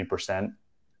down 70%,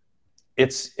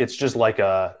 it's just like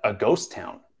a ghost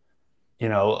town. You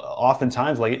know,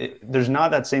 oftentimes, like, there's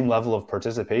not that same level of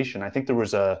participation. I think there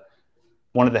was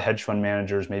one of the hedge fund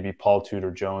managers, maybe Paul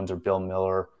Tudor Jones or Bill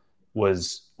Miller,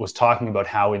 was talking about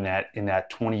how in that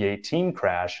 2018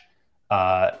 crash,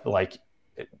 like,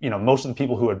 you know, most of the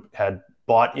people who had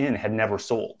bought in had never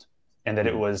sold, and that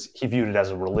he viewed it as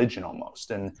a religion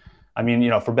almost. And I mean, you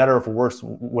know, for better or for worse,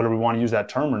 whether we want to use that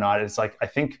term or not, it's like, I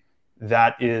think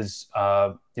that is,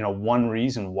 you know, one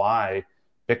reason why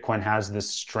Bitcoin has this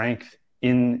strength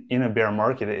in a bear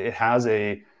market. It has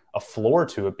a floor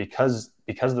to it because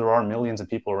there are millions of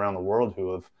people around the world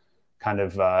who have kind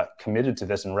of committed to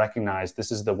this and recognized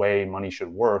this is the way money should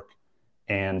work,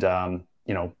 and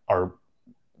you know,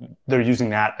 they're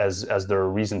using that as their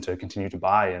reason to continue to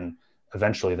buy, and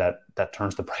eventually that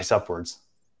turns the price upwards.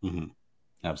 Mm-hmm.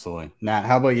 Absolutely. Nat,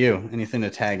 how about you? Anything to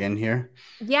tag in here?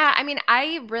 Yeah, I mean,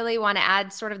 I really want to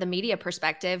add sort of the media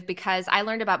perspective, because I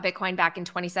learned about Bitcoin back in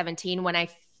 2017 when I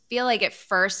feel like it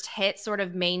first hit sort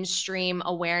of mainstream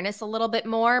awareness a little bit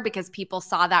more, because people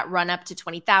saw that run up to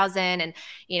 20,000, and,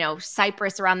 you know,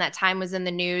 Cyprus around that time was in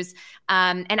the news.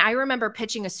 And I remember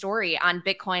pitching a story on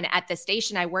Bitcoin at the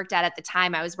station I worked at the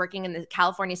time. I was working in the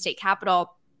California State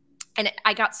Capitol, and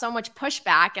I got so much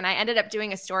pushback, and I ended up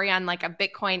doing a story on like a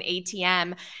Bitcoin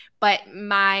ATM. But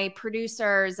my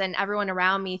producers and everyone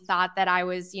around me thought that I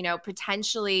was, you know,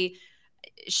 potentially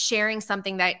sharing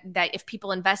something that if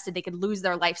people invested, they could lose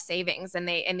their life savings, and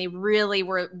they really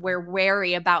were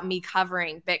wary about me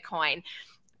covering Bitcoin.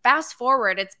 Fast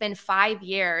forward, it's been 5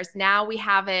 years. Now we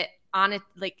have it on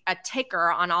a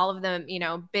ticker on all of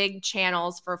the, big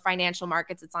channels for financial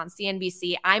markets. It's on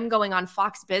CNBC. I'm going on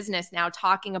Fox Business now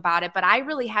talking about it, but I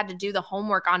really had to do the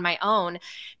homework on my own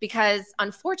because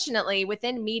unfortunately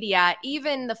within media,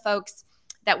 even the folks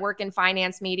that work in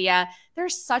finance media,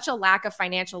 there's such a lack of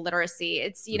financial literacy.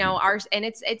 It's,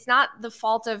 it's not the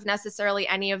fault of necessarily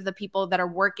any of the people that are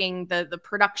working the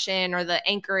production or the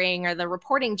anchoring or the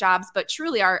reporting jobs, but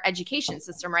truly our education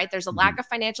system, right? There's a lack of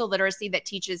financial literacy that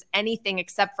teaches anything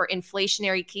except for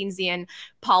inflationary Keynesian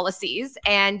policies.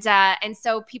 And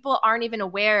so people aren't even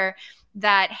aware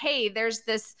that, hey, there's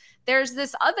this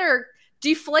other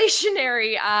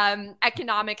deflationary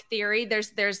economic theory.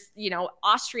 There's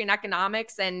Austrian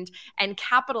economics and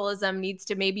capitalism needs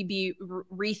to maybe be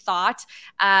rethought.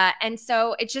 And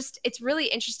so it's really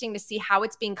interesting to see how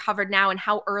it's being covered now and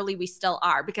how early we still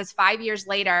are, because 5 years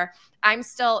later, I'm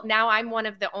one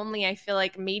of the only, I feel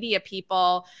like, media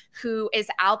people who is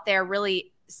out there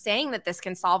really saying that this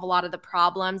can solve a lot of the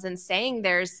problems and saying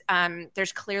there's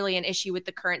clearly an issue with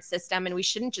the current system, and we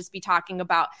shouldn't just be talking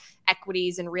about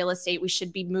equities and real estate. We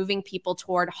should be moving people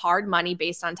toward hard money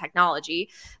based on technology.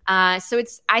 So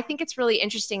I think it's really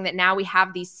interesting that now we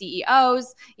have these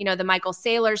CEOs, the Michael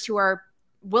Saylors, who are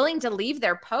willing to leave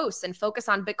their posts and focus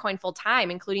on Bitcoin full time,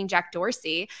 including Jack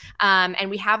Dorsey. And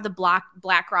we have the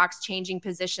BlackRock's changing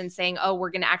position saying, oh,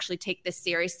 we're going to actually take this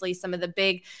seriously. Some of the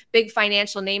big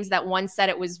financial names that once said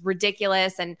it was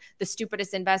ridiculous and the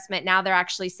stupidest investment, now they're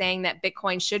actually saying that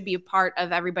Bitcoin should be a part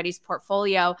of everybody's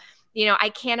portfolio. I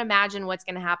can't imagine what's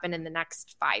going to happen in the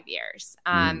next 5 years.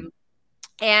 And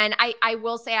I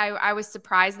will say I was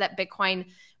surprised that Bitcoin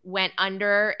went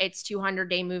under its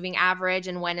 200-day moving average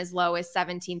and went as low as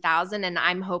 17,000. And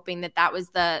I'm hoping that was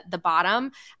the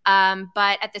bottom.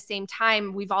 But at the same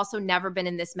time, we've also never been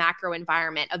in this macro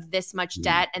environment of this much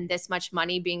debt and this much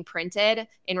money being printed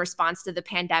in response to the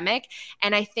pandemic.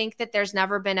 And I think that there's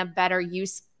never been a better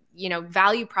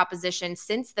value proposition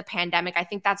since the pandemic. I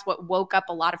think that's what woke up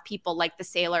a lot of people like the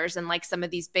Saylors and like some of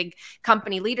these big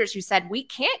company leaders who said, we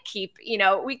can't keep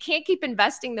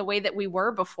investing the way that we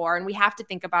were before. And we have to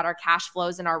think about our cash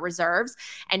flows and our reserves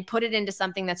and put it into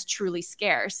something that's truly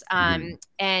scarce.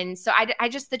 And so I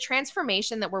just, the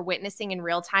transformation that we're witnessing in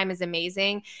real time is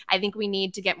amazing. I think we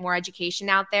need to get more education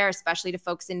out there, especially to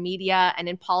folks in media and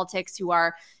in politics who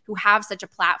have such a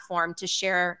platform to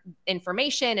share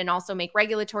information and also make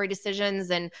regulatory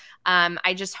decisions. And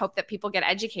I just hope that people get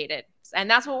educated, and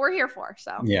that's what we're here for.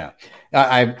 So yeah,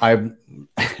 I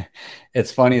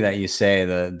it's funny that you say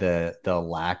the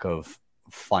lack of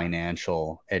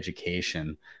financial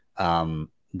education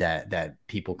that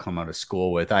people come out of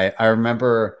school with. I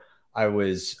remember I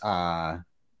was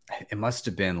it must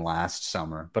have been last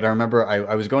summer, but I remember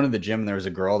I was going to the gym and there was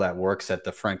a girl that works at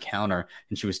the front counter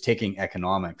and she was taking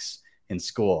economics in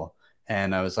school.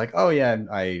 And I was like, oh yeah,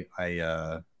 I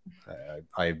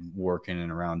work in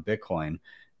and around Bitcoin.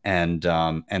 And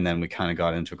then we kind of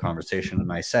got into a conversation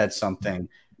and I said something,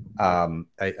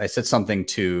 I said something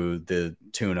to the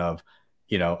tune of,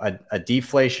 a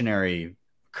deflationary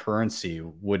currency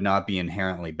would not be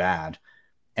inherently bad.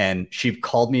 And she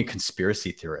called me a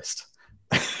conspiracy theorist.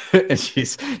 And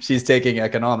she's taking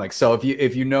economics. So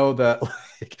if you know that,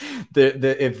 like,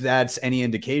 if that's any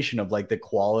indication of like the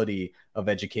quality of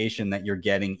education that you're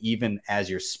getting, even as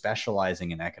you're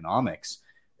specializing in economics,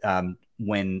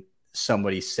 when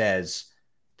somebody says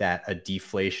that a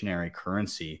deflationary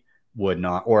currency would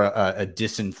not, or a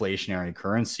disinflationary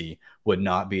currency would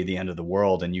not be the end of the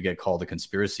world, and you get called a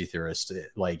conspiracy theorist,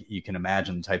 like you can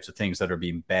imagine the types of things that are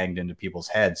being banged into people's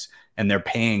heads, and they're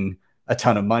paying a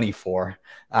ton of money for,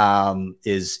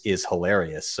 is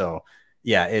hilarious. So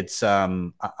yeah, it's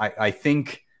I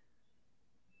think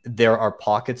there are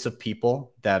pockets of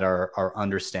people that are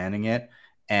understanding it,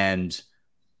 and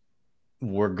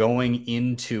we're going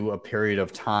into a period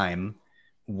of time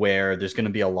where there's going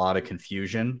to be a lot of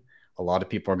confusion. A lot of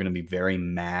people are going to be very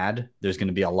mad. There's going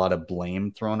to be a lot of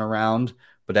blame thrown around,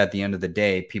 but at the end of the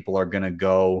day, people are going to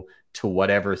go to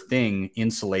whatever thing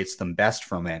insulates them best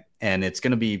from it. And it's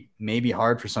going to be maybe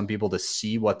hard for some people to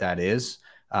see what that is.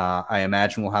 I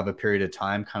imagine we'll have a period of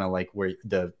time, kind of like where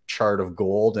the chart of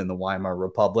gold in the Weimar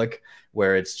Republic,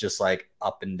 where it's just like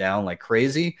up and down like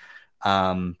crazy.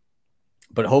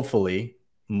 But hopefully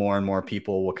more and more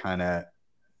people will kind of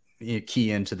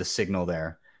key into the signal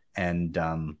there and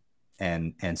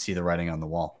see the writing on the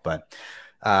wall. But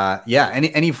yeah,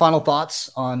 any final thoughts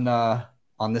on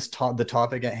this the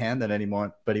topic at hand that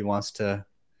anybody wants to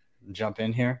jump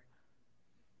in here?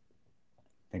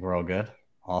 I think we're all good.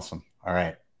 Awesome. All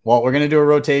right. Well, we're going to do a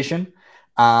rotation.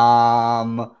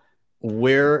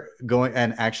 We're going,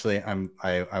 and actually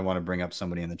I want to bring up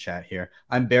somebody in the chat here.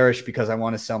 I'm bearish because I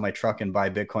want to sell my truck and buy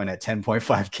Bitcoin at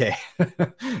 10.5K.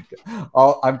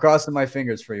 I'm crossing my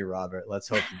fingers for you, Robert. Let's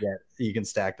hope you can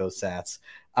stack those sats.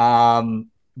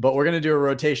 But we're going to do a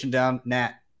rotation down.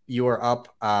 Nat, you are up.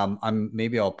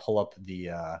 Maybe I'll pull up the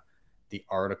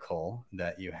article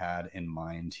that you had in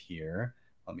mind here.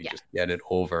 Let me just get it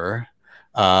over.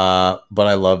 But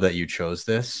I love that you chose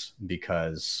this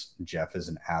because Jeff is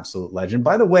an absolute legend.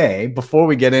 By the way, before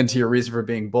we get into your reason for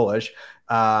being bullish,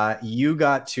 you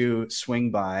got to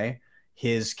swing by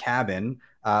his cabin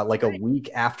like a week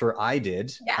after I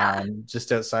did,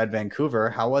 just outside Vancouver.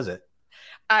 How was it?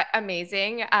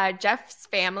 Amazing. Jeff's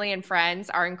family and friends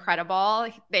are incredible.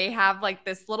 They have like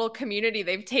this little community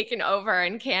they've taken over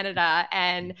in Canada,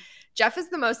 and Jeff is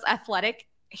the most athletic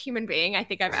human being I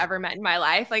think I've ever met in my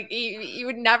life. Like you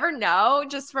would never know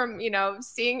just from,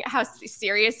 seeing how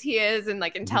serious he is and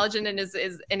like intelligent in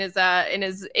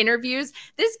his interviews.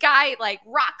 This guy like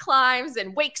rock climbs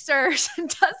and wake surfs and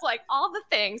does like all the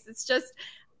things. It's just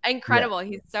incredible.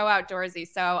 He's so outdoorsy.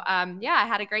 So I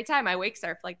had a great time. I wake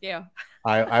surfed like you.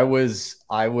 I was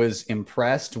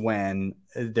impressed when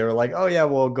they were like, oh yeah,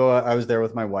 we'll go. I was there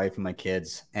with my wife and my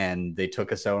kids and they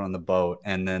took us out on the boat,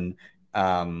 and then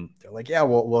they're like, yeah,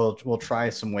 we'll try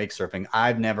some wake surfing.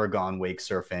 I've never gone wake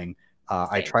surfing.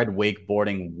 I tried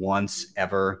wakeboarding once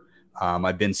ever.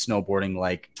 I've been snowboarding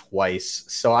like twice.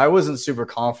 So I wasn't super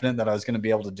confident that I was going to be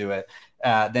able to do it.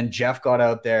 Then Jeff got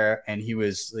out there and he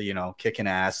was, kicking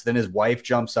ass. Then his wife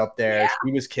jumps up there. Yeah.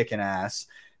 She was kicking ass.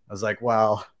 I was like,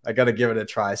 well, I got to give it a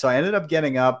try. So I ended up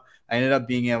getting up. I ended up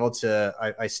being able to,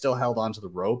 I still held onto the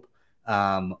rope,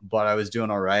 but I was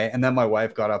doing all right. And then my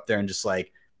wife got up there and just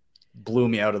like blew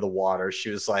me out of the water. She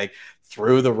was like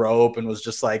through the rope and was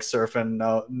just like surfing,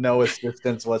 no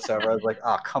assistance whatsoever. I was like,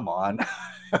 oh, come on.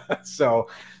 So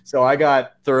I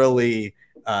got thoroughly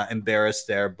embarrassed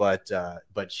there, but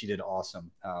she did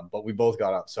awesome. But we both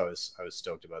got up, so I was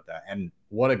stoked about that. And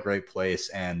what a great place.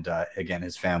 And again,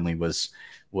 his family was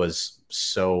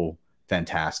so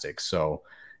fantastic. So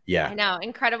yeah, I know,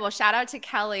 incredible. Shout out to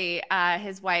Kelly,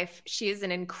 his wife. She's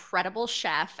an incredible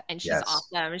chef and she's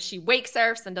awesome. She wake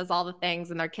surfs and does all the things,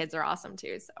 and their kids are awesome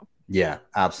too. So yeah,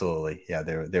 absolutely. Yeah,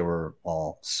 they were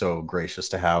all so gracious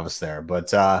to have us there.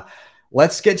 But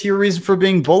let's get to your reason for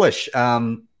being bullish.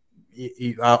 I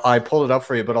pulled it up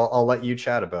for you, but I'll let you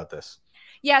chat about this.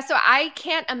 Yeah, so I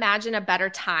can't imagine a better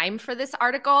time for this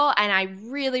article, and I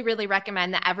really, really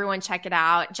recommend that everyone check it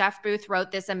out. Jeff Booth wrote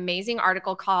this amazing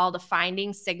article called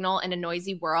Finding Signal in a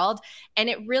Noisy World, and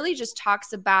it really just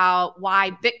talks about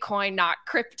why Bitcoin, not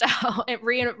crypto. It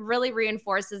really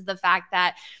reinforces the fact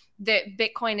that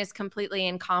Bitcoin is completely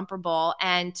incomparable,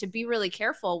 and to be really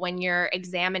careful when you're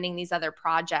examining these other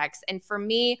projects. And for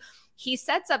me, he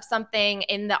sets up something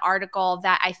in the article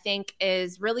that I think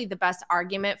is really the best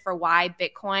argument for why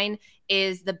Bitcoin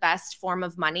is the best form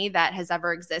of money that has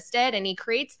ever existed. And he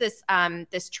creates this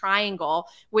this triangle,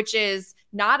 which is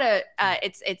not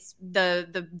it's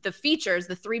the features,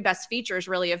 the three best features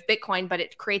really of Bitcoin, but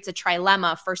it creates a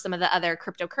trilemma for some of the other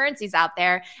cryptocurrencies out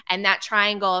there. And that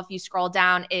triangle, if you scroll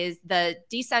down, is the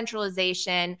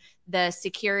decentralization, the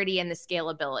security, and the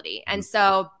scalability. And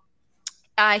so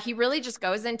he really just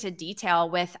goes into detail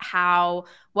with how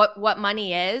what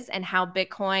money is and how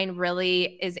Bitcoin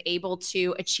really is able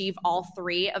to achieve all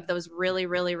three of those really,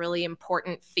 really, really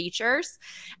important features.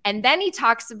 And then he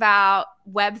talks about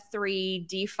Web3,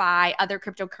 DeFi, other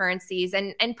cryptocurrencies,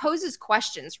 and poses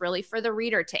questions really for the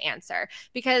reader to answer.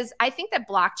 Because I think that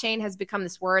blockchain has become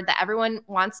this word that everyone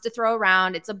wants to throw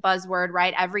around. It's a buzzword,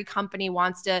 right? Every company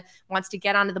wants to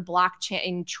get onto the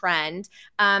blockchain trend.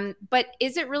 But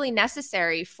is it really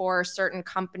necessary for certain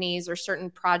companies or certain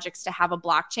projects to have a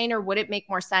blockchain, or would it make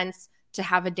more sense to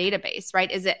have a database,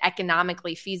 right? Is it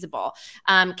economically feasible?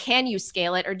 Can you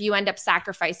scale it, or do you end up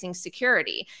sacrificing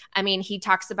security? I mean, he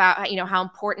talks about, how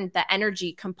important the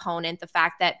energy component, the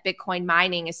fact that Bitcoin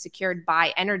mining is secured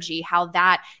by energy, how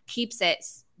that keeps it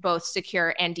both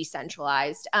secure and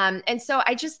decentralized. And so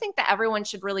I just think that everyone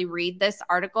should really read this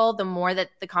article. The more that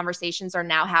the conversations are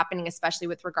now happening, especially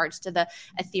with regards to the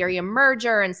Ethereum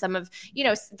merger, and some of,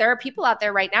 there are people out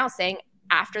there right now saying,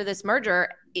 after this merger,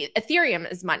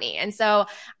 Ethereum is money. And so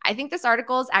I think this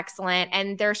article is excellent.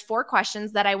 And there's 4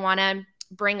 questions that I want to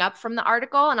bring up from the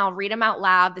article, and I'll read them out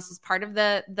loud. This is part of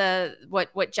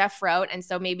what Jeff wrote. And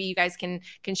so maybe you guys can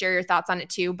share your thoughts on it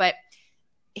too. But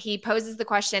he poses the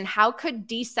question, how could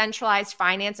decentralized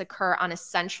finance occur on a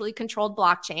centrally controlled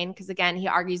blockchain? Because again, he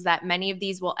argues that many of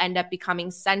these will end up becoming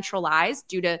centralized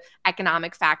due to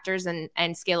economic factors and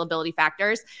scalability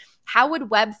factors. How would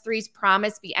Web3's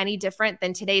promise be any different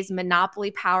than today's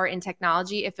monopoly power in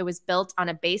technology if it was built on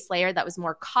a base layer that was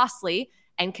more costly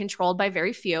and controlled by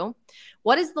very few?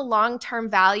 What is the long-term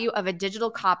value of a digital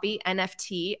copy,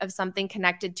 NFT, of something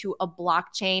connected to a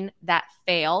blockchain that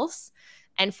fails?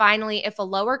 And finally, if a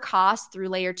lower cost through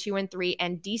layer 2 and 3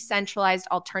 and decentralized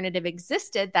alternative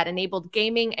existed that enabled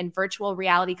gaming and virtual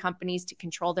reality companies to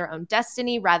control their own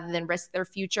destiny rather than risk their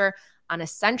future on a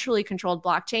centrally controlled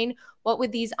blockchain, what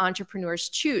would these entrepreneurs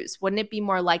choose? Wouldn't it be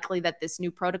more likely that this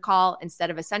new protocol, instead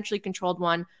of a centrally controlled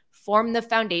one, form the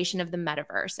foundation of the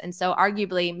metaverse? And so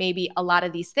arguably, maybe a lot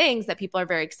of these things that people are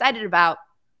very excited about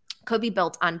could be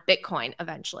built on Bitcoin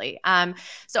eventually.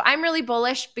 So I'm really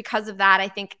bullish because of that. I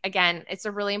think, again, it's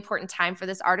a really important time for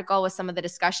this article with some of the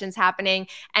discussions happening.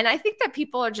 And I think that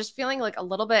people are just feeling like a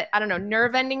little bit, I don't know,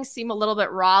 nerve endings seem a little bit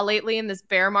raw lately in this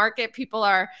bear market. People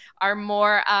are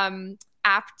more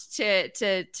apt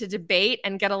to debate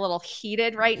and get a little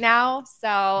heated right now. So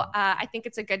I think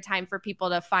it's a good time for people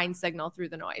to find signal through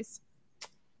the noise.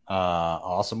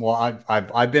 Awesome. Well,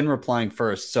 I've been replying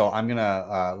first, so I'm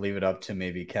gonna leave it up to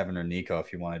maybe Kevin or Nico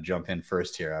if you want to jump in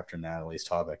first here after Natalie's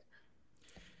topic.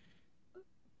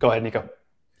 Go ahead, Nico.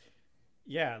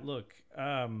 Yeah, look,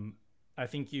 I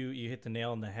think you hit the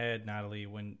nail on the head, Natalie,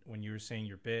 when you were saying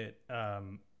your bit,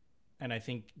 and I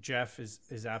think Jeff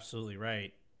is absolutely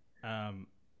right.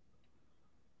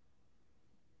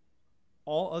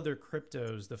 All other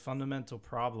cryptos, the fundamental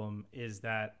problem is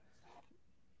that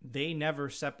they never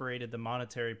separated the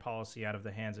monetary policy out of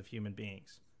the hands of human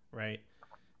beings, right?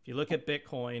 If you look at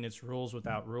Bitcoin, it's rules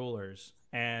without rulers.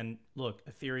 And look,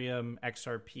 Ethereum,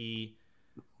 XRP,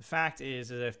 the fact is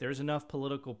that if there's enough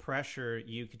political pressure,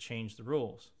 you could change the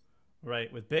rules,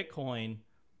 right? With Bitcoin,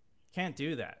 can't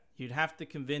do that. You'd have to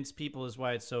convince people, is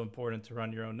why it's so important to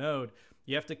run your own node.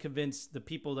 You have to convince the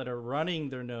people that are running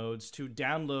their nodes to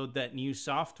download that new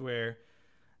software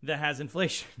that has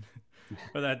inflation.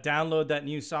 Or that download that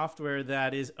new software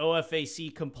that is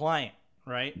OFAC compliant,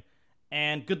 right?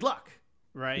 And good luck,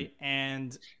 right?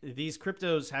 And these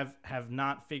cryptos have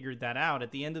not figured that out.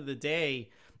 At the end of the day,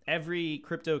 every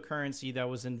cryptocurrency that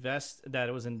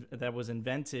was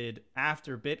invented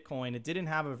after Bitcoin, it didn't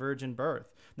have a virgin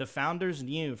birth. The founders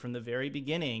knew from the very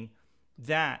beginning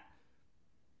that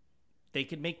they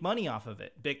could make money off of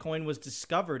it. Bitcoin was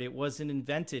discovered. It wasn't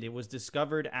invented. It was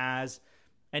discovered as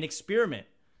an experiment.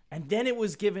 And then it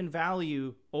was given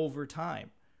value over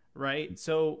time, right?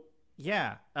 So,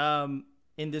 yeah,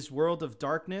 in this world of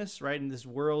darkness, right, in this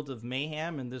world of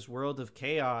mayhem, in this world of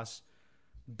chaos,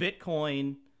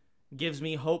 Bitcoin gives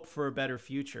me hope for a better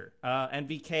future.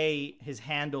 NVK, his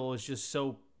handle is just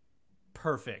so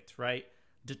perfect, right?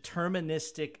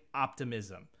 Deterministic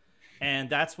optimism. And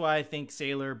that's why I think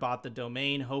Saylor bought the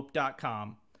domain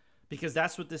hope.com, because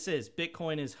that's what this is.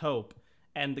 Bitcoin is hope.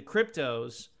 And the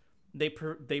cryptos, they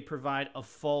provide a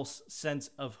false sense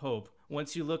of hope.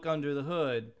 Once you look under the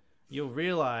hood, you'll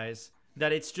realize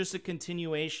that it's just a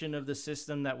continuation of the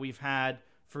system that we've had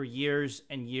for years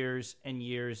and years and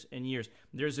years and years.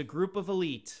 There's a group of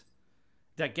elite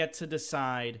that get to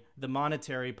decide the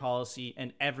monetary policy,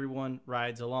 and everyone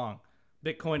rides along.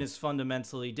 Bitcoin is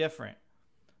fundamentally different.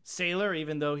 Saylor,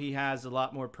 even though he has a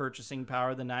lot more purchasing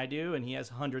power than I do, and he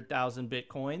has 100,000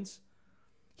 Bitcoins,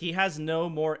 he has no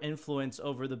more influence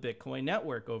over the Bitcoin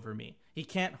network over me. He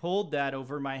can't hold that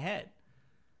over my head.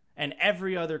 And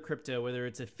every other crypto, whether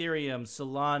it's Ethereum,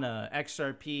 Solana,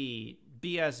 XRP,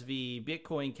 BSV,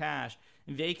 Bitcoin Cash,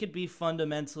 they could be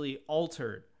fundamentally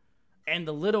altered. And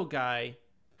the little guy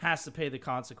has to pay the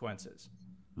consequences.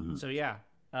 Mm-hmm. So, yeah,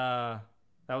 that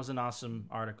was an awesome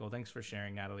article. Thanks for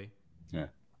sharing, Natalie. Yeah.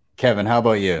 Kevin, how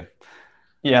about you?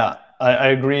 Yeah, I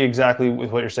agree exactly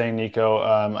with what you're saying, Nico.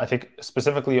 I think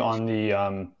specifically on the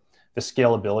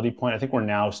scalability point, I think we're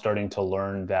now starting to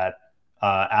learn that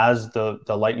as the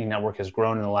Lightning Network has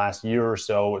grown in the last year or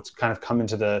so, it's kind of come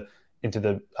into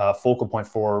the focal point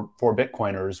for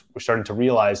Bitcoiners. We're starting to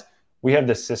realize we have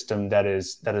this system that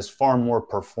is far more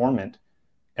performant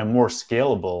and more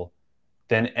scalable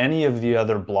than any of the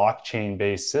other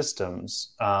blockchain-based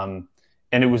systems.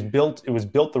 And it was built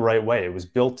the right way. It was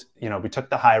built, we took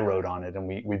the high road on it, and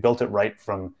we built it right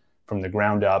from the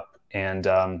ground up. And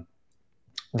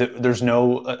there's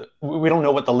no, we don't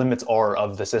know what the limits are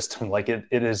of the system. Like it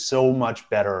is so much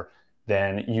better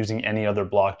than using any other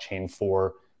blockchain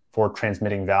for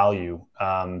transmitting value.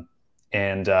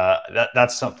 And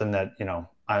that's something that,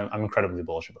 I'm incredibly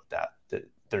bullish about that.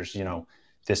 There's,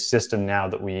 this system now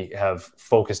that we have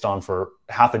focused on for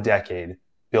half a decade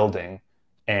building,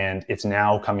 and it's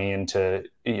now coming into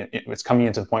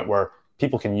the point where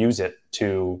people can use it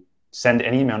to send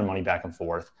any amount of money back and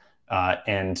forth.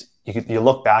 And you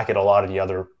look back at a lot of the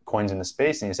other coins in the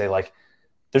space and you say, like,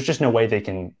 there's just no way they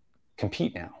can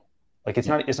compete now. Like, it's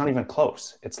not even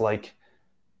close. It's like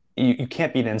you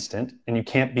can't beat Instant, and you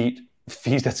can't beat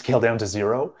fees that scale down to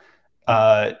zero.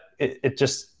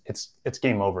 It's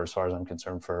game over as far as I'm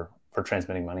concerned for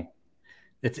transmitting money.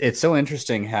 It's so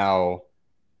interesting how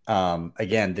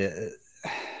again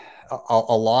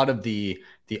a lot of the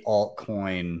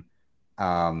altcoin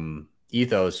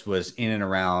ethos was in and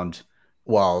around,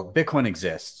 well, Bitcoin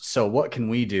exists, so what can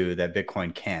we do that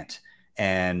Bitcoin can't?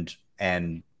 And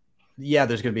yeah,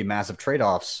 there's going to be massive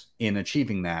trade-offs in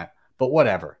achieving that, but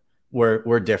whatever.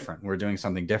 We're different. We're doing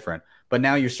something different. But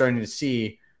now you're starting to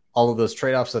see all of those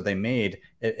trade-offs that they made.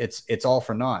 It's all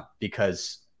for naught,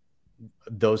 because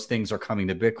those things are coming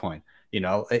to Bitcoin. You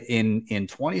know, in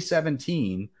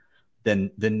 2017,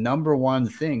 then the number one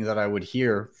thing that I would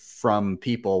hear from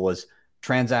people was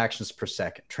transactions per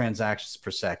second.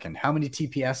 How many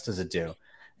TPS does it do?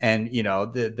 And, you know,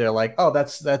 they're like, oh,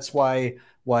 that's why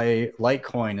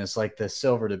Litecoin is like the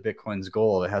silver to Bitcoin's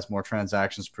gold. It has more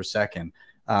transactions per second.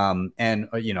 And,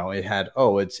 you know,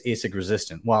 it's ASIC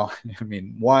resistant. Well, I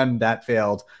mean, one, that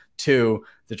failed. Two,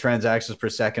 the transactions per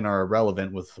second are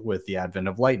irrelevant with the advent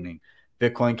of Lightning.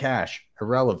 Bitcoin Cash,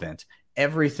 irrelevant.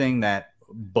 Everything that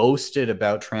boasted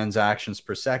about transactions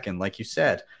per second, like you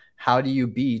said, how do you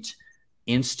beat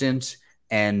Instant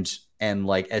and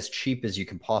like as cheap as you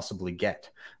can possibly get?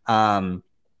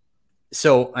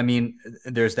 So, I mean,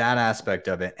 there's that aspect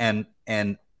of it.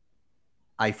 And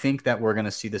I think that we're going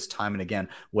to see this time and again.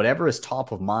 Whatever is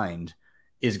top of mind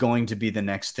is going to be the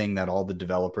next thing that all the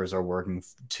developers are working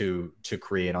to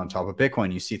create on top of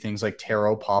Bitcoin. You see things like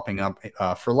Taro popping up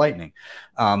for Lightning.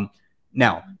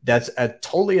 Now, that's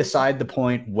totally aside the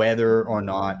point whether or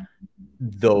not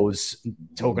those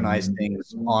tokenized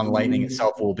things on Lightning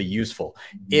itself will be useful.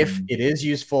 If it is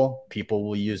useful, people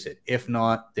will use it. If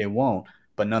not, they won't.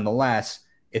 But nonetheless,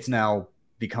 it's now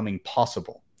becoming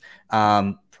possible.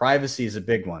 Privacy is a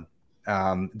big one.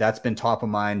 That's been top of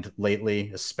mind lately,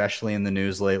 especially in the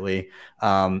news lately.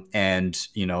 And,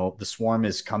 you know, the Swarm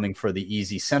is coming for the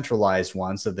easy centralized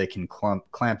ones that they can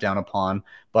clamp down upon,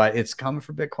 but it's coming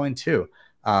for Bitcoin too.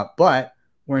 But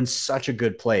we're in such a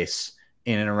good place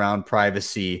in and around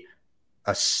privacy,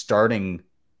 a starting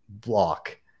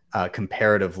block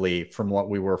comparatively from what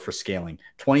we were for scaling.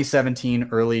 2017,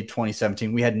 early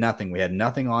 2017, we had nothing. We had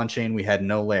nothing on chain. We had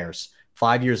no layers.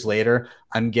 5 years later,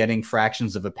 I'm getting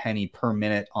fractions of a penny per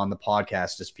minute on the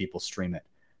podcast as people stream it.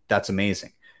 That's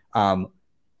amazing.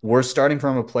 We're starting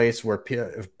from a place where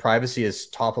privacy is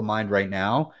top of mind right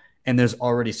now, and there's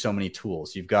already so many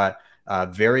tools. You've got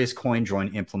various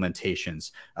CoinJoin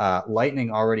implementations.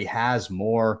 Lightning already has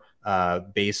more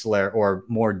base layer or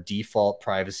more default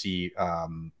privacy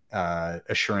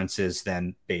assurances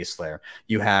than base layer.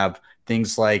 You have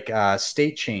things like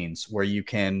state chains where you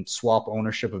can swap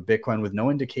ownership of Bitcoin with no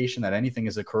indication that anything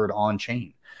has occurred on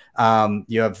chain.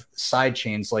 You have side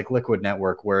chains like Liquid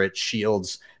Network where it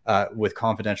shields with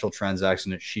confidential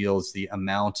transaction, it shields the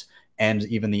amount and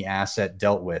even the asset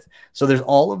dealt with. So there's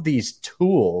all of these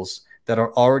tools that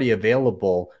are already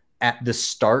available at the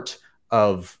start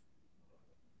of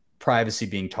privacy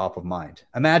being top of mind.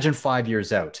 Imagine 5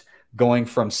 years out, going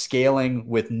from scaling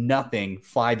with nothing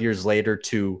 5 years later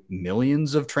to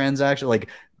millions of transactions, like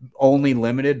only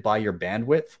limited by your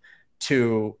bandwidth,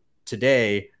 to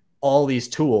today, all these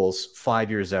tools 5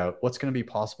 years out. What's going to be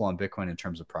possible on Bitcoin in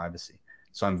terms of privacy?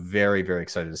 So I'm very, very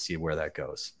excited to see where that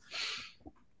goes.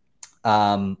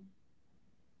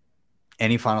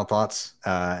 Any final thoughts?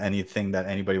 Anything that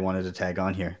anybody wanted to tag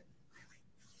on here?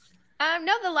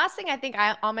 No, the last thing I think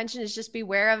I'll mention is just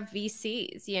beware of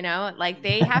VCs, you know, like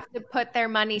they have to put their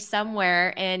money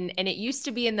somewhere, and it used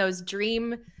to be in those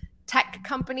dream tech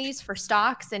companies for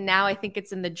stocks. And now I think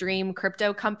it's in the dream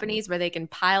crypto companies where they can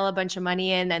pile a bunch of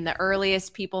money in, and the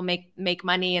earliest people make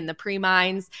money in the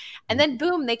pre-mines, and then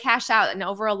boom, they cash out. And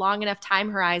over a long enough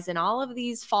time horizon, all of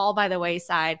these fall by the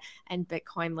wayside and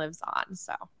Bitcoin lives on.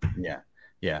 So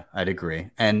yeah, I'd agree.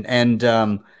 And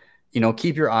you know,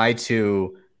 keep your eye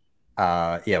to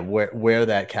where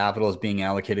that capital is being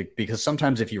allocated, because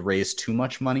sometimes if you raise too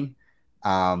much money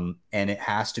and it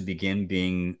has to begin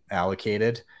being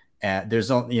allocated,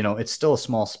 it's still a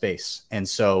small space, and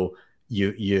so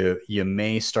you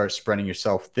may start spreading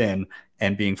yourself thin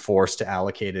and being forced to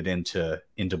allocate it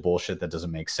into bullshit that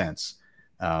doesn't make sense.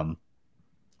 I'll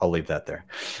leave that there.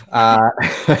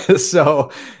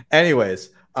 So anyways,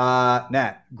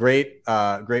 Nat, great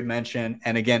mention.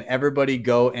 And again, everybody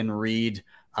go and read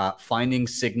Finding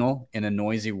Signal in a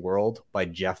Noisy World by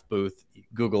Jeff Booth.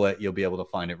 Google it. You'll be able to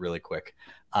find it really quick.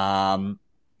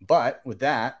 But with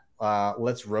that,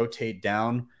 let's rotate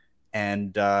down.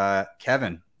 And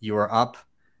Kevin, you are up.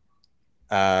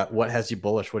 What has you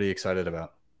bullish? What are you excited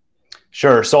about?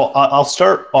 Sure. So I'll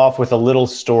start off with a little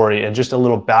story and just a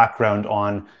little background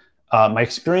on my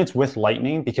experience with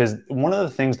Lightning, because one of the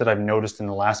things that I've noticed in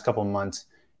the last couple of months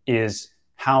is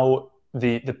how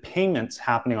the payments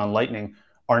happening on Lightning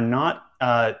are not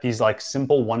these like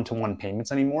simple one-to-one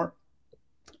payments anymore.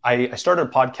 I started a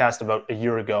podcast about a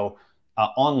year ago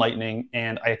on Lightning,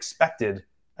 and I expected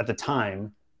at the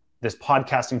time this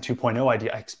podcasting 2.0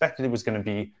 idea, I expected it was going to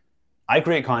be, I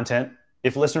create content.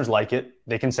 If listeners like it,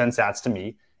 they can send sats to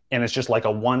me. And it's just like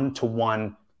a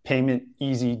one-to-one payment,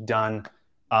 easy, done.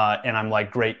 And I'm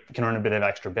like, great, you can earn a bit of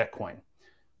extra Bitcoin.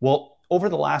 Well, over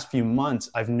the last few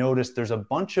months, I've noticed there's a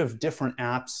bunch of different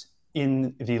apps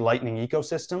in the Lightning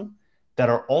ecosystem that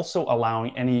are also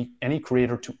allowing any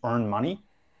creator to earn money.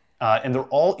 And they're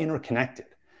all interconnected.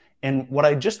 And what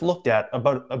I just looked at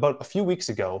about a few weeks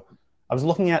ago, I was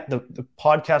looking at the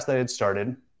podcast that I had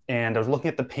started, and I was looking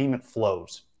at the payment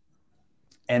flows.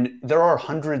 And there are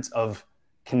hundreds of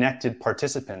connected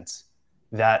participants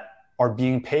that are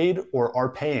being paid or are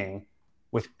paying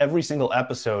with every single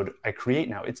episode I create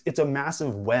now. It's a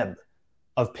massive web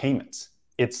of payments.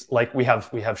 It's like we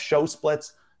have show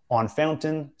splits on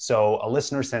Fountain. So a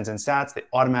listener sends in sats, they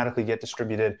automatically get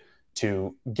distributed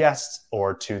to guests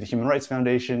or to the Human Rights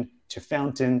Foundation, to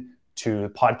Fountain, to the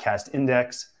Podcast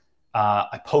Index.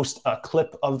 I post a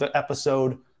clip of the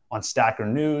episode on Stacker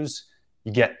News.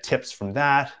 You get tips from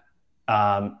that.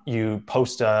 You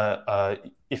post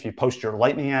if you post your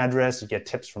Lightning address, you get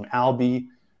tips from Alby.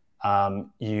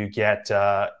 You get,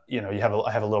 I have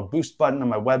a little boost button on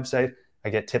my website. I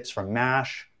get tips from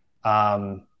Mash.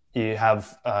 You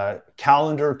have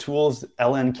calendar tools,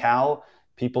 LN Cal.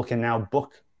 People can now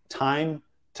book time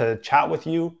to chat with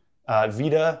you.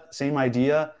 Vita, same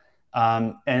idea.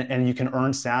 And you can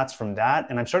earn sats from that.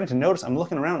 And I'm starting to notice, I'm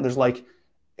looking around, there's like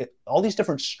all these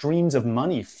different streams of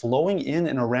money flowing in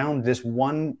and around this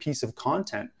one piece of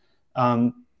content.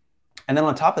 And then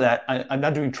on top of that, I'm now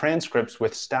doing transcripts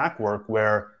with Stackwork,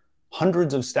 where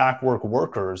hundreds of Stackwork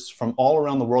workers from all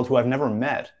around the world who I've never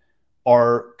met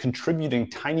are contributing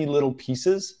tiny little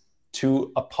pieces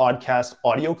to a podcast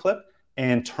audio clip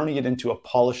and turning it into a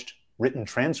polished written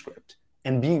transcript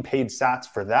and being paid sats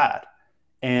for that.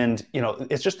 And,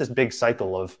 it's just this big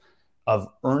cycle of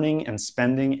earning and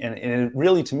spending. And it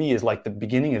really, to me, is like the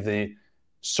beginning of the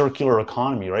circular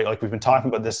economy, right? Like we've been talking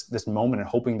about this moment and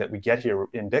hoping that we get here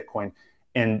in Bitcoin.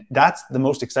 And that's the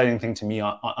most exciting thing to me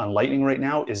on Lightning right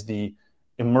now, is the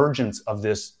emergence of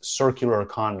this circular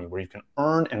economy where you can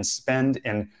earn and spend.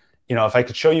 And, if I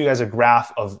could show you guys a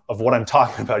graph of what I'm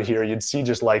talking about here, you'd see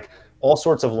just like all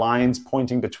sorts of lines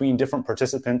pointing between different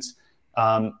participants.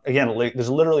 Again, there's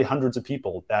literally hundreds of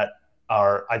people that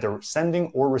are either sending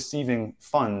or receiving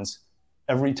funds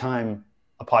every time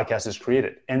a podcast is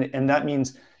created. And that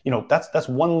means, that's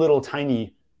one little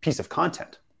tiny piece of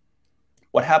content.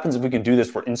 What happens if we can do this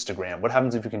for Instagram? What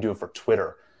happens if we can do it for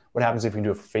Twitter? What happens if we can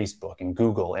do it for Facebook and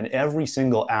Google and every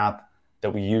single app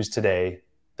that we use today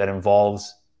that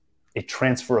involves a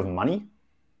transfer of money?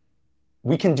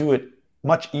 We can do it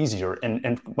much easier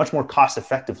and much more cost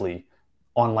effectively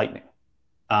on Lightning.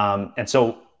 And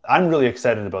so I'm really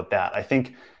excited about that. I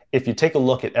think if you take a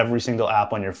look at every single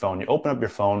app on your phone, you open up your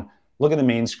phone, look at the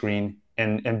main screen,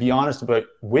 and be honest about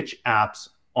which apps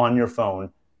on your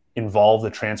phone involve the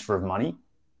transfer of money,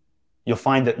 you'll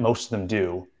find that most of them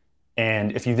do.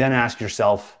 And if you then ask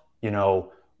yourself,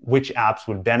 which apps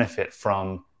would benefit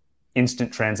from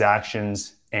instant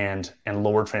transactions and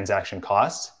lower transaction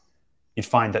costs, you'd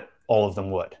find that all of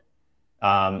them would.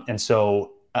 And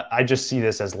so I just see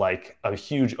this as like a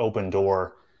huge open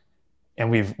door. And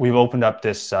we've opened up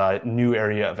this new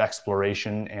area of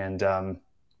exploration. And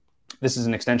this is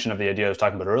an extension of the idea I was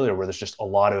talking about earlier, where there's just a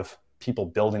lot of people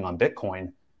building on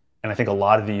Bitcoin. And I think a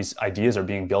lot of these ideas are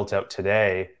being built out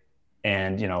today.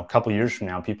 And, a couple of years from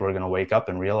now, people are going to wake up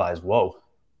and realize, whoa,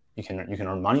 you can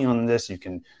earn money on this. You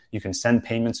can send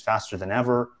payments faster than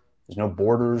ever. There's no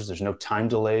borders. There's no time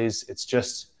delays. It's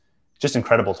just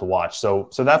incredible to watch. So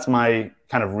that's my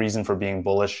kind of reason for being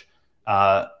bullish.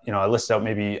 I listed out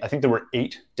I think there were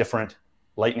 8 different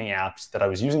Lightning apps that I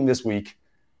was using this week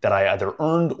that I either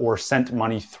earned or sent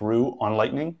money through on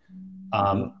Lightning,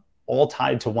 all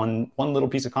tied to one little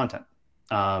piece of content.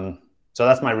 So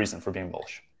that's my reason for being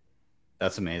bullish.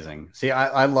 That's amazing. See,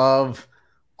 I love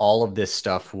all of this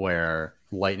stuff where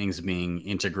Lightning's being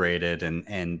integrated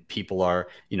and people are,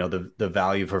 the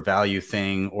value for value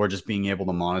thing, or just being able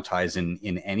to monetize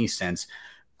in any sense.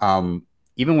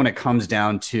 Even when it comes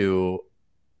down to,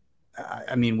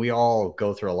 I mean, we all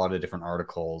go through a lot of different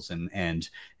articles and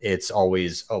it's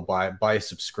always, buy a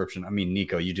subscription. I mean,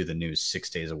 Nico, you do the news 6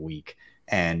 days a week.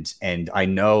 And I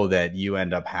know that you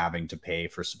end up having to pay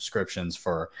for subscriptions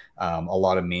for a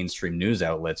lot of mainstream news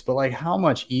outlets, but like, how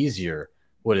much easier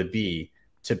would it be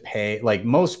to pay? Like,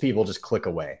 most people just click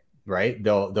away, right?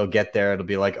 They'll get there. It'll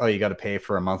be like, oh, you got to pay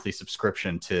for a monthly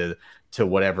subscription to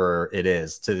whatever it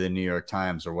is, to the New York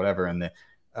Times or whatever. And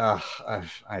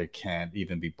I can't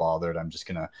even be bothered. I'm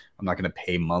not gonna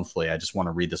pay monthly. I just want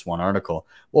to read this one article.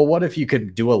 Well, what if you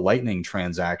could do a Lightning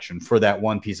transaction for that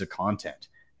one piece of content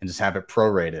and just have it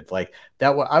prorated like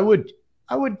that?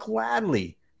 I would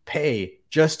gladly pay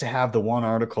just to have the one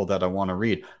article that I want to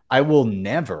read. I will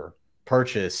never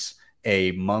purchase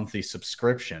a monthly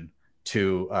subscription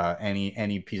to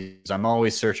any piece. I'm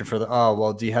always searching for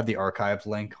do you have the archived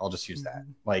link? I'll just use that.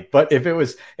 Like, but if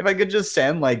I could just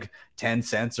send like 10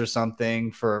 cents or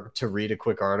something to read a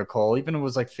quick article, even if it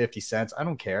was like 50 cents, I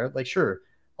don't care. Like, sure,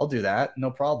 I'll do that,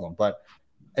 no problem. But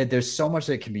there's so much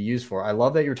that it can be used for. I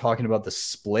love that you're talking about the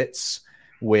splits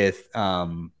with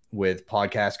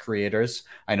podcast creators.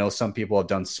 I know some people have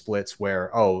done splits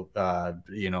where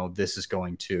this is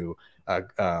going to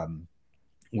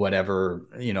whatever,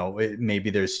 maybe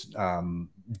there's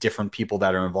different people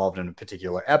that are involved in a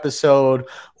particular episode,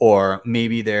 or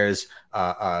maybe there's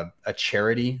a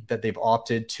charity that they've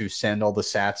opted to send all the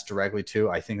sats directly to.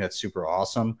 I think that's super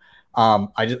awesome.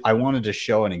 I wanted to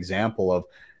show an example of,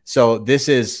 so this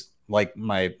is like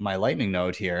my Lightning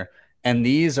node here, and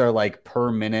these are like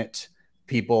per minute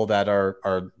people that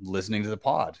are listening to the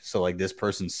pod. So like, this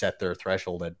person set their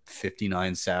threshold at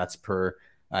 59 sats per.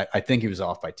 I think he was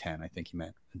off by 10. I think he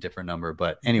meant a different number,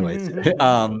 but anyways,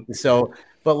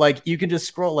 but like, you can just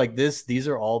scroll like this. These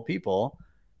are all people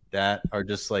that are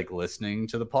just like listening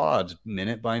to the pod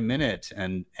minute by minute,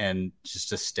 and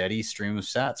just a steady stream of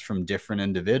sats from different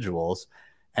individuals.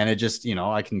 And it just,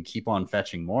 I can keep on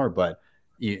fetching more, but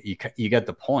you get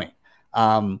the point.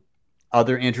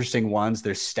 Other interesting ones,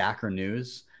 there's Stacker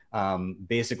News.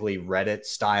 Basically Reddit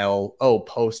style,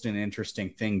 post an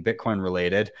interesting thing Bitcoin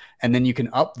related, and then you can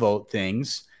upvote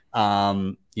things.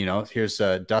 Here's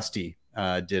Dusty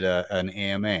did an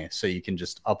AMA, so you can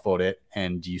just upvote it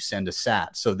and you send a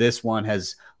sat. So this one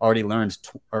has already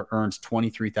earned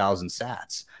 23,000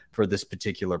 sats for this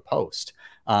particular post.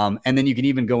 And then you can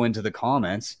even go into the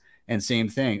comments and same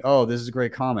thing. Oh, this is a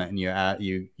great comment, and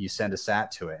you send a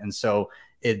sat to it. And so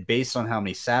it, based on how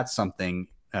many sats something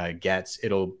gets,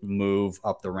 it'll move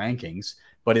up the rankings,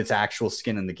 but it's actual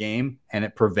skin in the game, and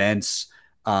it prevents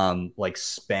like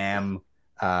spam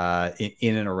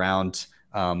in and around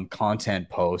content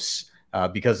posts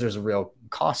because there's a real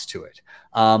cost to it.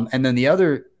 And then the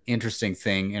other interesting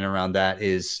thing in around that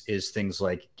is things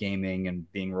like gaming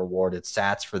and being rewarded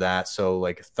sats for that. So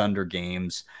like Thunder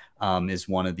Games is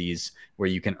one of these where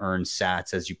you can earn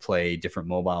sats as you play different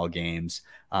mobile games.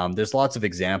 There's lots of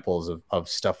examples of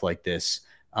stuff like this.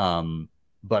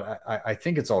 But I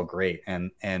think it's all great.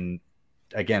 And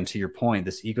again, to your point,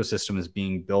 this ecosystem is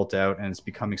being built out and it's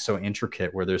becoming so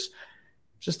intricate where there's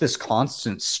just this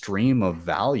constant stream of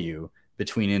value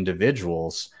between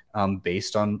individuals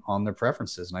based on their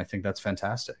preferences. And I think that's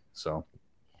fantastic. So,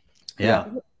 yeah.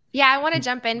 Yeah, I want to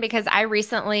jump in because I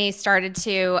recently started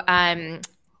to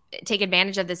take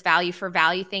advantage of this value for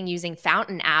value thing using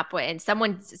Fountain app, and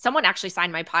someone actually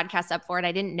signed my podcast up for it.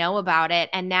 I didn't know about it,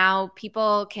 and now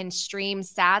people can stream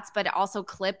sats but also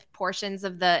clip portions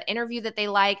of the interview that they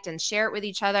liked and share it with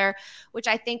each other, which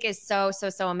I think is so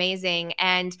amazing.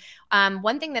 And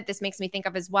one thing that this makes me think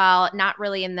of as well, not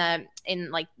really in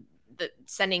like the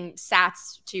sending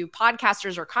sats to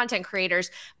podcasters or content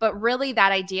creators, but really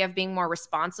that idea of being more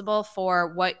responsible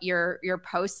for what you're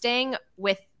posting,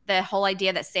 with the whole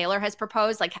idea that Saylor has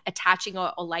proposed, like attaching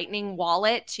a Lightning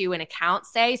wallet to an account,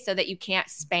 say, so that you can't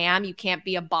spam, you can't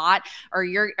be a bot, or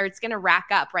it's going to rack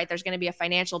up, right? There's going to be a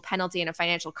financial penalty and a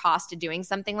financial cost to doing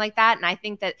something like that. And I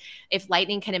think that if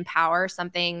Lightning can empower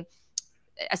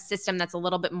a system that's a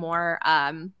little bit more,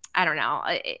 I don't know,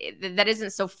 that isn't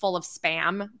so full of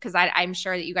spam, because I'm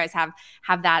sure that you guys have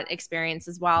that experience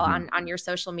as well on your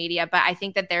social media. But I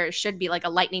think that there should be like a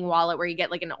Lightning wallet where you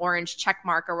get like an orange check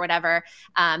mark or whatever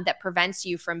that prevents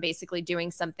you from basically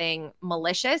doing something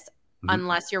malicious.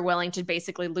 unless you're willing to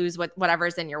basically lose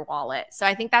whatever's in your wallet. So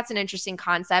I think that's an interesting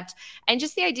concept. And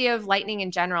just the idea of Lightning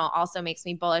in general also makes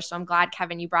me bullish. So I'm glad,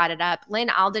 Kevin, you brought it up. Lynn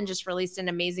Alden just released an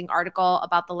amazing article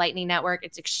about the Lightning Network.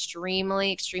 It's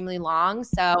extremely, extremely long.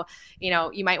 So,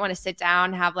 you might want to sit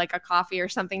down, have like a coffee or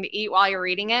something to eat while you're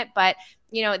reading it. But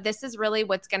this is really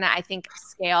what's going to, I think,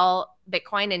 scale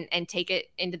Bitcoin and take it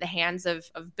into the hands of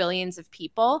billions of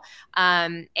people.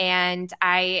 And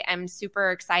I am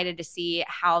super excited to see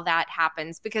how that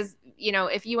happens because,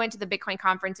 if you went to the Bitcoin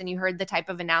conference and you heard the type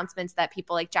of announcements that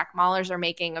people like Jack Mallers are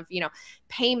making of,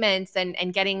 payments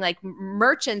and getting like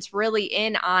merchants really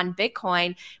in on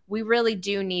Bitcoin, we really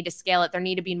do need to scale it. There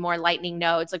need to be more Lightning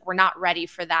nodes. Like we're not ready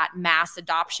for that mass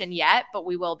adoption yet, but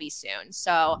we will be soon.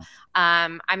 So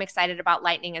I'm excited about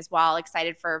Lightning as well.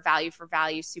 Excited for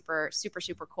value. Super, super,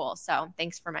 super cool. So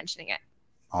thanks for mentioning it.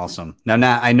 Awesome. Now,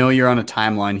 Nat, I know you're on a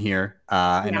timeline here.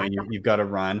 I know you've got to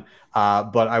run,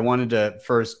 but I wanted to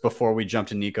first, before we jump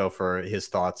to Nico for his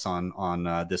thoughts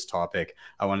on this topic,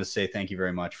 I want to say thank you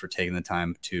very much for taking the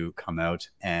time to come out.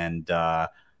 And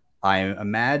I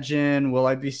imagine, will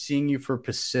I be seeing you for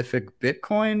Pacific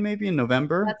Bitcoin maybe in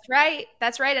November? That's right.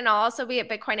 And I'll also be at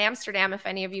Bitcoin Amsterdam if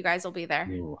any of you guys will be there.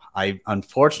 Ooh, I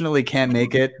unfortunately can't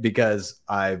make it because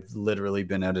I've literally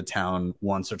been out of town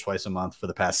once or twice a month for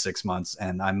the past 6 months,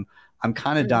 and I'm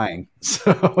kind of dying.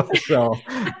 So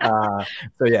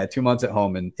yeah, 2 months at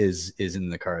home and is in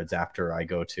the cards after I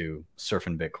go to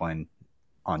Surfing Bitcoin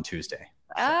on Tuesday.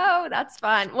 Oh, that's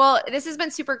fun. Well, this has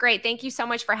been super great. Thank you so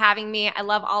much for having me. I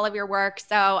love all of your work.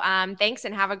 So thanks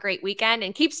and have a great weekend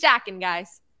and keep stacking,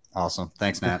 guys. Awesome.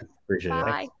 Thanks, Nat. Appreciate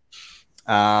Bye. it.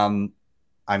 I'm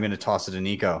going to toss it to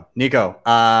Nico. Nico,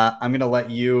 I'm going to let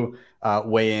you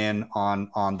weigh in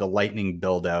on the Lightning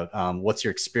build out. What's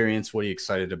your experience? What are you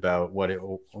excited about? What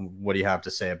do you have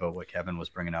to say about what Kevin was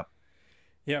bringing up?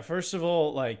 Yeah, first of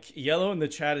all, like, Yellow in the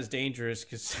chat is dangerous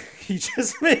because he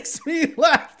just makes me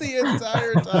laugh the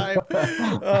entire time.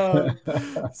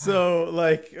 So,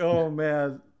 like, oh,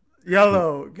 man.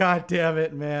 Yellow, God damn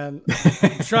it, man.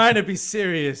 I'm trying to be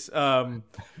serious. But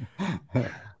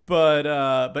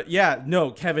yeah,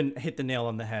 no, Kevin hit the nail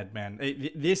on the head, man.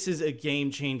 This is a game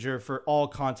changer for all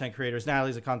content creators.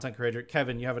 Natalie's a content creator.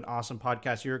 Kevin, you have an awesome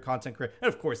podcast. You're a content creator.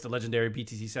 And, of course, the legendary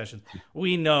BTC sessions.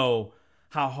 We know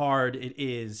how hard it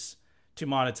is to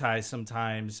monetize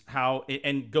sometimes,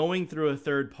 and going through a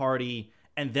third party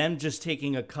and them just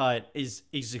taking a cut is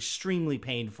extremely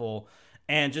painful.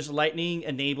 And just Lightning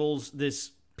enables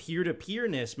this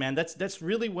peer-to-peerness, man. That's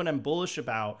really what I'm bullish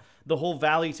about, the whole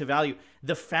value to value.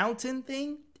 The fountain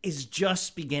thing is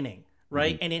just beginning,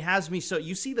 right? Mm-hmm. And it has me, so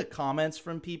you see the comments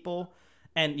from people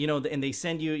and, and they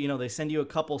send you, a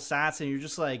couple sats and you're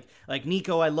just like,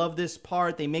 Nico, I love this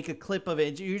part. They make a clip of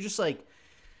it. You're just like,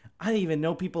 I didn't even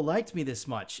know people liked me this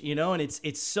much, and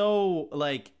it's so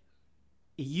like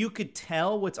you could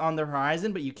tell what's on the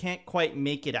horizon, but you can't quite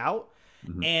make it out.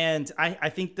 Mm-hmm. And I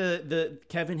think the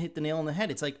Kevin hit the nail on the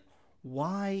head. It's like,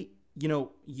 why,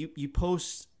 you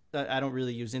post, I don't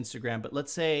really use Instagram, but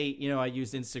let's say, I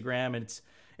used Instagram and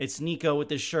it's Nico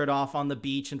with his shirt off on the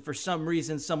beach. And for some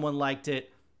reason, someone liked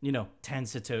it, 10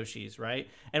 Satoshis, right?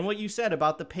 And what you said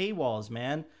about the paywalls,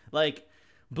 man, like,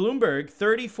 Bloomberg,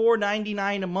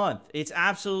 $34.99 a month. It's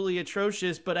absolutely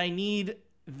atrocious, but I need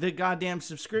the goddamn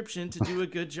subscription to do a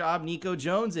good job Nico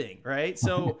Jonesing, right?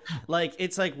 So, like,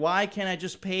 it's like, why can't I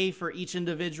just pay for each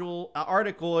individual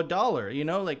article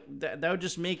 $1? Like, that would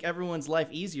just make everyone's life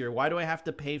easier. Why do I have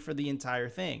to pay for the entire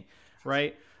thing,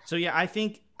 right? So, yeah, I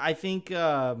think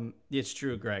it's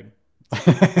true, Greg.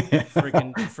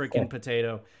 freaking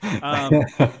potato.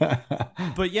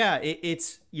 But yeah,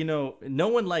 it's no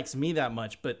one likes me that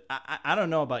much, but I don't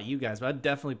know about you guys, but I'd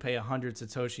definitely pay 100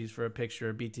 Satoshis for a picture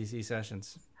of BTC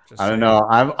sessions. I don't know.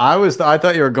 I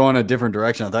thought you were going a different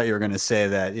direction. I thought you were going to say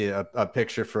that a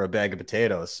picture for a bag of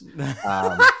potatoes.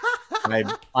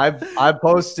 I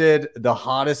posted the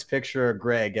hottest picture of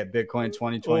Greg at Bitcoin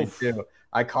 2022. Oof.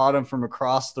 I caught him from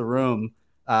across the room.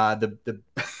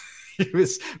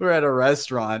 We're at a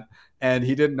restaurant and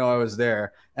he didn't know I was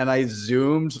there. And I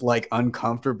zoomed like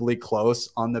uncomfortably close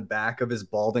on the back of his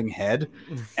balding head.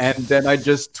 And then I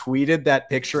just tweeted that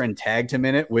picture and tagged him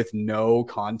in it with no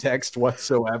context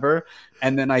whatsoever.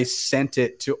 And then I sent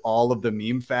it to all of the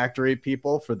Meme Factory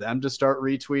people for them to start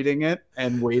retweeting it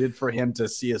and waited for him to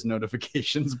see his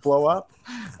notifications blow up.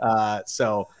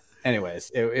 So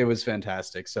anyways, it was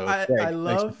fantastic. So Greg,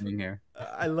 thanks for being here.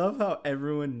 I love how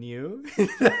everyone knew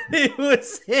that it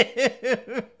was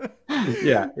him.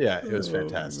 Yeah, it was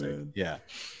fantastic. Yeah.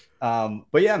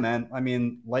 But yeah, man, I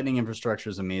mean, Lightning infrastructure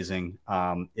is amazing.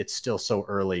 It's still so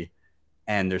early.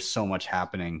 and there's so much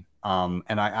happening.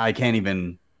 And I can't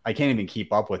even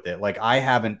keep up with it. Like, I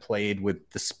haven't played with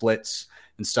the splits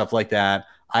and stuff like that.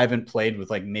 I haven't played with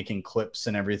like making clips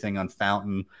and everything on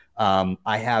Fountain.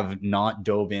 I have not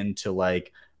dove into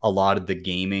like a lot of the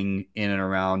gaming in and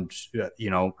around,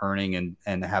 earning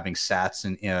and having sats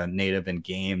and native in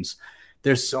games.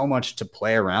 There's so much to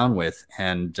play around with,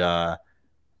 and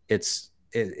it's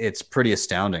pretty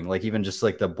astounding. Like, even just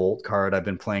like the Bolt card I've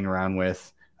been playing around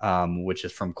with, which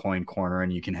is from Coin Corner,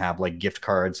 and you can have like gift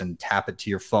cards and tap it to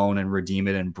your phone and redeem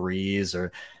it in Breeze.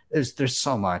 Or there's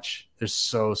so much. There's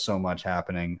so much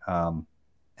happening,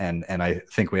 and I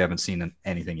think we haven't seen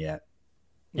anything yet.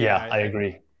 Yeah, I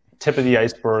agree. Tip of the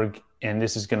iceberg, and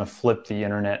this is going to flip the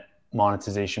internet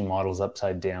monetization models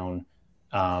upside down.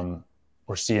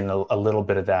 We're seeing a little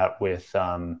bit of that with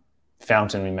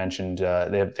Fountain. We mentioned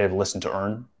they have Listen to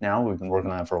Earn now. We've been working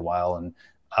on that for a while, and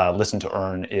Listen to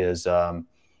Earn is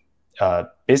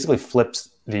basically flips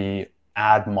the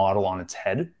ad model on its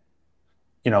head.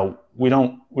 We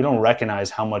don't recognize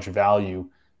how much value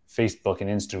Facebook and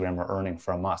Instagram are earning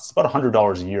from us. It's about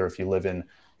 $100 a year if you live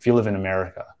in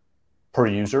America. Per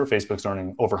user, Facebook's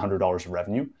earning over $100 of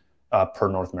revenue per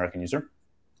North American user.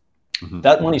 Mm-hmm.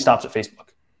 That money stops at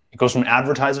Facebook. It goes from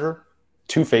advertiser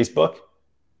to Facebook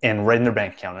and right in their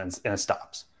bank account, and it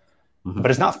stops. Mm-hmm. But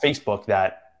it's not Facebook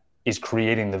that is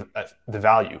creating the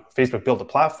value. Facebook built a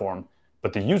platform,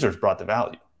 but the users brought the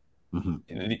value.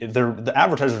 Mm-hmm. The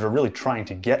advertisers are really trying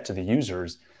to get to the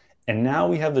users, and now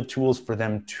we have the tools for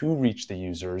them to reach the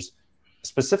users,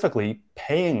 specifically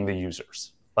paying the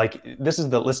users. Like, this is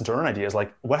the Listen to Earn idea, is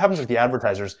like, what happens if the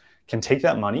advertisers can take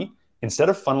that money, instead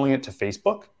of funneling it to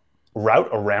Facebook, route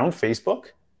around Facebook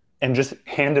and just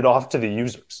hand it off to the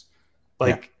users?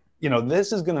 Like,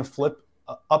 this is going to flip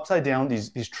upside down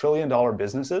these $1 trillion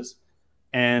businesses,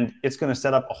 and it's going to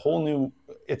set up a whole new,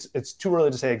 it's too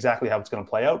early to say exactly how it's going to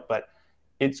play out, but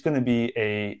it's going to be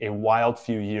a wild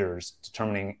few years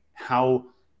determining how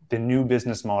the new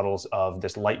business models of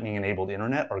this Lightning enabled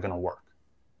internet are going to work.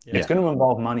 Yeah. It's going to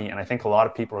involve money, and I think a lot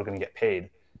of people are going to get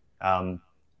paid. And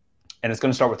it's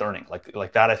going to start with earning.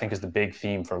 Like that, I think, is the big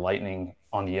theme for Lightning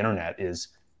on the internet, is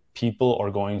people are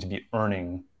going to be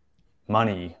earning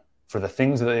money for the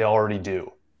things that they already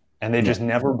do. And they just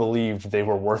never believed they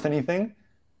were worth anything.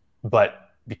 But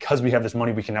because we have this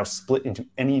money, we can now split into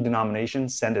any denomination,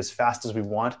 send as fast as we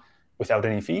want without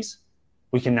any fees.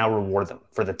 We can now reward them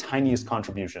for the tiniest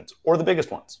contributions or the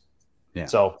biggest ones. Yeah.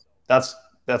 So that's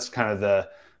kind of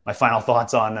my final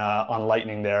thoughts on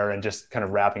Lightning there, and just kind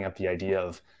of wrapping up the idea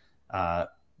of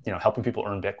helping people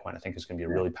earn Bitcoin. I think is going to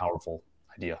be a really powerful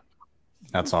idea.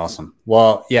 That's awesome.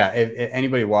 Well, yeah. If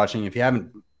anybody watching, if you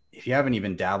haven't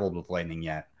even dabbled with Lightning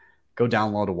yet, go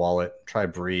download a wallet, try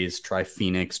Breeze, try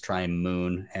Phoenix, try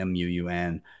Moon,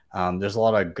 MUUN. There's a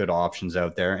lot of good options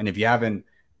out there. And if you haven't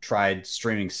tried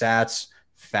streaming sats,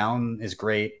 Fountain is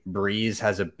great. Breeze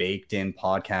has a baked-in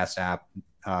podcast app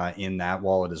in that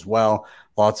wallet as well.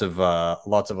 Lots of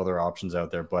other options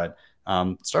out there, but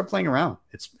start playing around.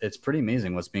 It's pretty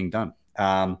amazing what's being done.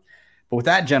 But with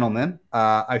that, gentlemen,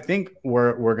 I think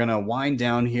we're gonna wind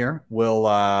down here.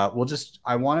 I want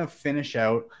to finish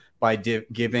out by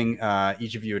giving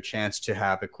each of you a chance to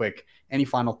have any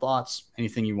final thoughts,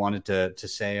 anything you wanted to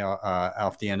say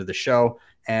off the end of the show.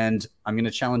 And I'm going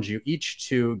to challenge you each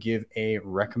to give a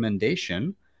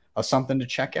recommendation of something to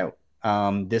check out.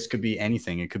 This could be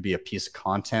anything. It could be a piece of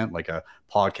content, like a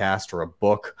podcast or a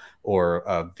book or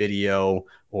a video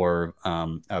or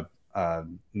a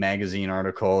magazine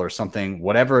article or something,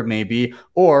 whatever it may be,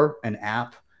 or an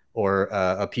app or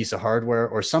a piece of hardware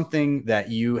or something that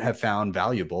you have found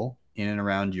valuable in and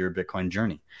around your Bitcoin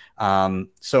journey.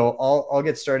 So I'll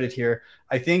get started here.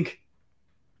 I think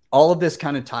all of this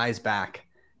kind of ties back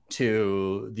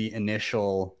to the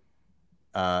initial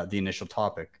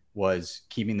topic, was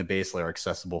keeping the base layer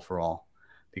accessible for all,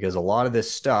 because a lot of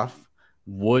this stuff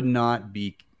would not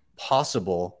be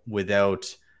possible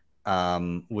without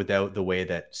the way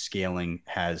that scaling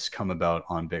has come about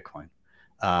on Bitcoin.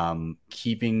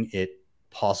 Keeping it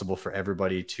possible for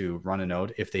everybody to run a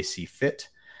node if they see fit,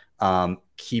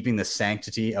 keeping the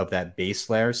sanctity of that base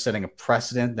layer, setting a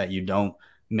precedent that you don't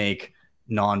make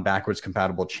non-backwards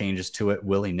compatible changes to it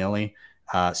willy-nilly,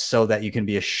 so that you can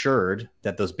be assured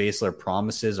that those base layer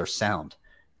promises are sound.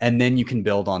 And then you can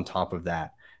build on top of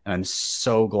that. And I'm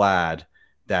so glad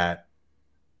that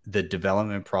the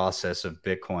development process of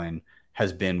Bitcoin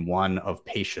has been one of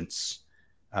patience,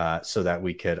 so that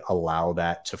we could allow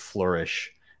that to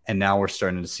flourish. And now we're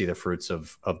starting to see the fruits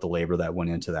of the labor that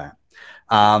went into that.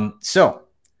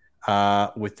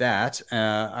 With that,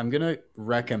 I'm going to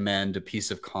recommend a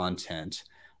piece of content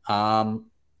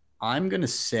I'm gonna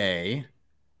say,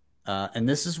 and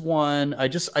this is one I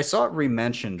saw it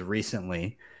re-mentioned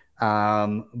recently,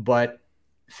 but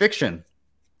fiction.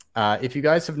 If you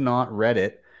guys have not read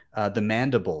it, The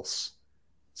Mandibles.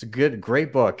 It's a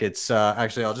great book. It's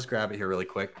actually, I'll just grab it here really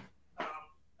quick.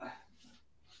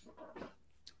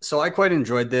 So I quite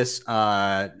enjoyed this.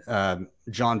 John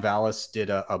Vallis did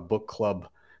a book club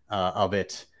of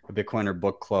it, a Bitcoiner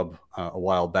book club a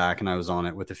while back, and I was on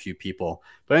it with a few people.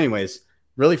 But anyways,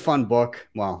 really fun book.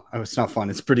 Well, it's not fun.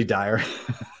 It's pretty dire.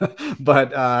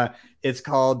 But it's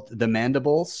called The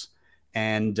Mandibles.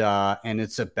 And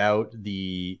it's about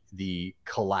the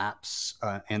collapse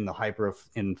and the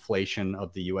hyperinflation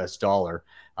of the U.S. dollar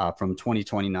from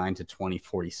 2029 to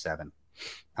 2047.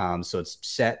 So it's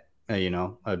set,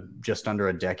 just under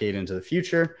a decade into the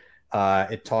future.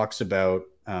 It talks about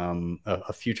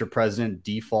a future president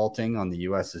defaulting on the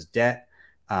U.S.'s debt,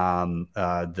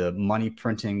 the money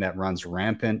printing that runs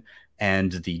rampant,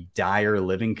 and the dire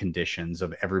living conditions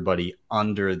of everybody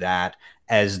under that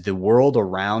as the world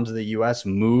around the U.S.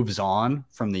 moves on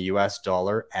from the U.S.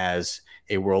 dollar as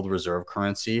a world reserve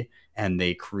currency, and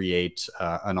they create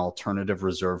an alternative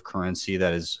reserve currency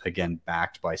that is, again,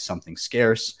 backed by something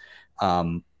scarce.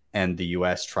 And the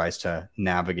U.S. tries to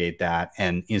navigate that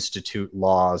and institute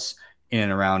laws in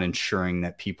and around ensuring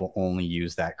that people only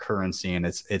use that currency. And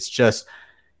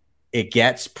it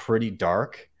gets pretty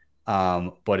dark.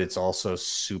 But it's also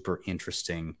super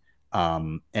interesting.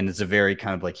 And it's a very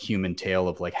kind of like human tale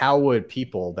of like, how would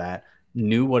people that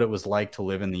knew what it was like to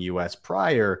live in the US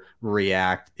prior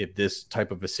react if this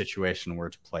type of a situation were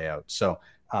to play out? So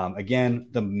again,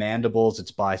 The Mandibles,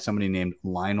 it's by somebody named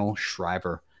Lionel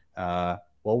Shriver.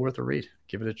 Well worth a read.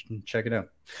 Check it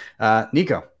out.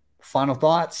 Nico, final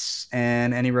thoughts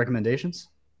and any recommendations?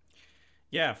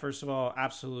 Yeah, first of all,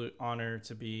 absolute honor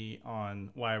to be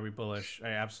on Why Are We Bullish. I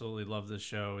absolutely love this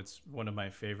show. It's one of my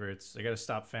favorites. I got to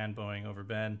stop fanboying over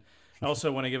Ben. I also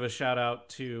want to give a shout out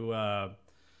to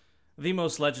the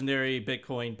most legendary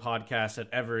Bitcoin podcast that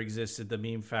ever existed, The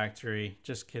Meme Factory.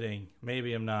 Just kidding.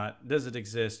 Maybe I'm not. Does it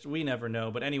exist? We never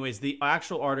know. But anyways, the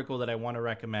actual article that I want to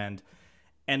recommend,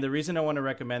 and the reason I want to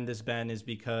recommend this, Ben,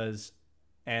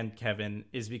 and Kevin,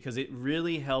 is because it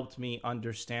really helped me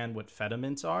understand what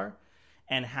Fedimints are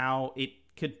and how it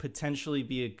could potentially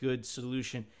be a good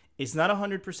solution. It's not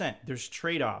 100%. There's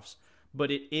trade-offs,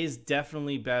 but it is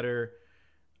definitely better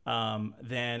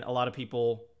than a lot of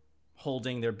people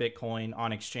holding their Bitcoin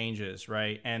on exchanges,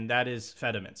 right? And that is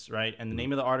Fedimints, right? And the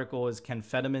name of the article is Can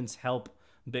Fedimints Help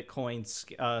Bitcoin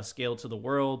Scale to the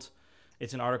World?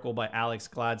 It's an article by Alex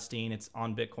Gladstein. It's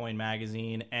on Bitcoin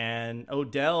Magazine. And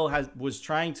Odell was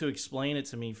trying to explain it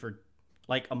to me for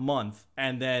like a month,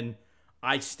 and then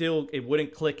it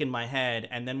wouldn't click in my head.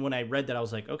 And then when I read that, I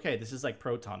was like, okay, this is like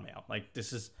Proton Mail. Like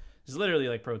this is literally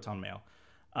like Proton Mail.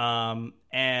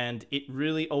 And it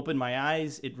really opened my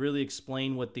eyes. It really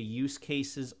explained what the use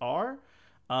cases are,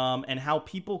 and how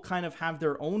people kind of have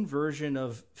their own version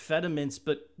of Fedimints,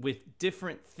 but with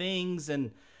different things,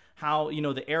 and how,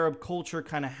 the Arab culture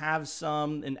kind of have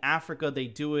some. In Africa, they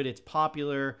do it. It's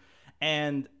popular.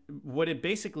 And what it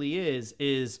basically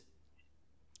is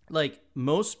like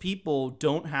most people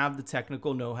don't have the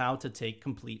technical know-how to take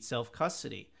complete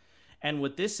self-custody. And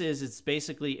what this is,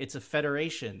 it's a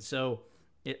federation. So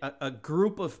a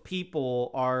group of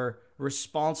people are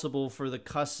responsible for the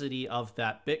custody of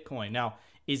that Bitcoin. Now,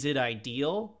 is it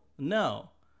ideal?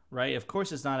 No, right? Of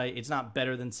course it's not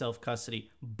better than self-custody,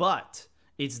 but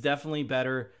it's definitely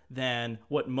better than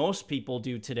what most people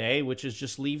do today, which is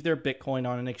just leave their Bitcoin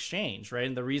on an exchange, right?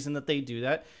 And the reason that they do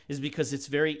that is because it's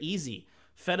very easy.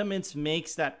 Fedimints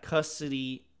makes that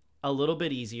custody a little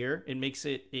bit easier. It makes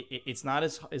it's not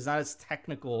as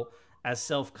technical as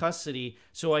self-custody.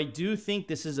 So I do think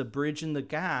this is a bridge in the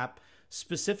gap,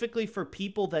 specifically for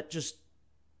people that just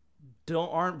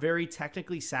aren't very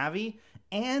technically savvy.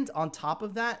 And on top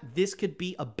of that, this could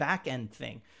be a back-end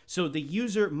thing. So the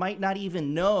user might not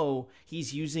even know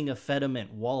he's using a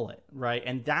Fedimint wallet, right?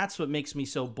 And that's what makes me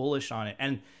so bullish on it.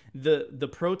 And the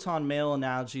Proton Mail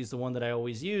analogy is the one that I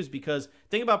always use, because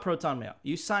think about Proton Mail.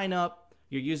 You sign up,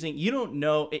 you don't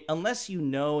know, unless you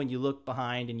know and you look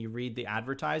behind and you read the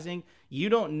advertising, you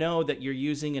don't know that you're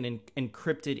using an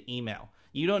encrypted email.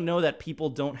 You don't know that people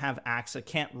don't have access,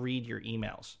 can't read your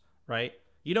emails, right?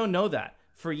 You don't know that.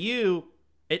 For you,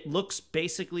 it looks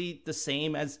basically the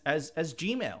same as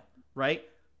Gmail, right?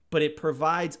 But it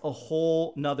provides a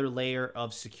whole nother layer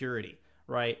of security,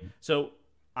 right? So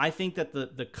I think that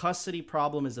the custody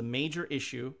problem is a major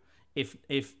issue. If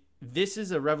this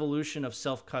is a revolution of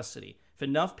self-custody, if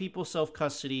enough people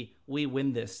self-custody, we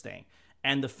win this thing.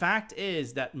 And the fact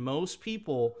is that most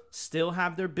people still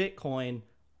have their Bitcoin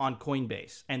on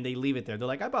Coinbase and they leave it there. They're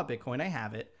like, I bought Bitcoin, I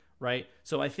have it, right?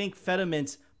 So I think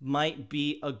Fedimints might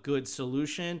be a good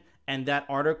solution. And that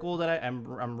article that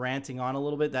I'm ranting on a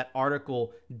little bit, that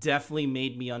article definitely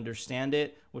made me understand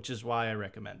it, which is why I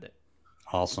recommend it.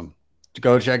 Awesome.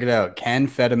 Go check it out. Can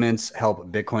Fedimints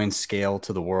help Bitcoin scale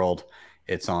to the world?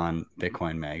 It's on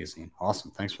Bitcoin Magazine.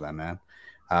 Awesome. Thanks for that, man.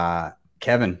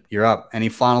 Kevin, you're up. Any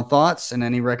final thoughts and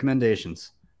any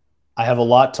recommendations? I have a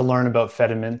lot to learn about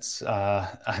Fedimints.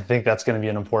 I think that's going to be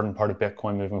an important part of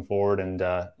Bitcoin moving forward, and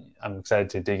I'm excited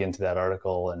to dig into that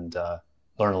article and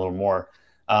learn a little more.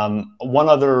 One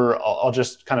other, I'll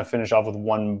just kind of finish off with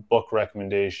one book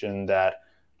recommendation that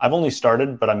I've only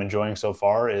started, but I'm enjoying so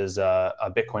far, is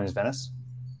Bitcoin is Venice,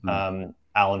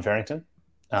 Alan Farrington.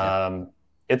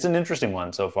 It's an interesting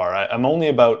one so far. I'm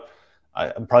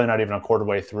probably not even a quarter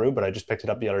way through, but I just picked it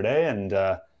up the other day and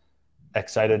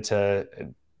excited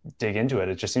to dig into it.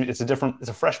 It just seems it's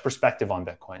a fresh perspective on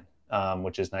Bitcoin,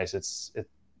 which is nice. It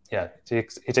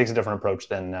takes a different approach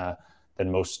than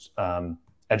most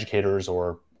educators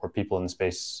or people in the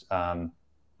space.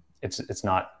 It's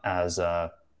not as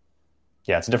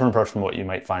it's a different approach from what you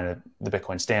might find at the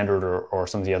Bitcoin Standard or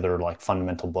some of the other like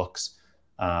fundamental books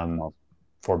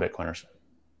for Bitcoiners.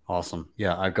 Awesome.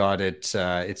 Yeah, I've got it.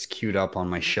 It's queued up on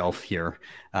my shelf here.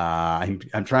 I'm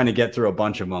trying to get through a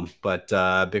bunch of them, but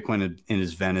Bitcoin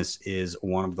is Venice is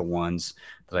one of the ones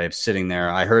that I have sitting there.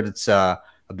 I heard it's a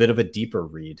bit of a deeper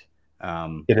read.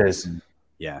 It is.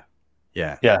 Yeah.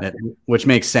 Which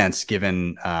makes sense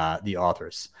given the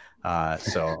authors.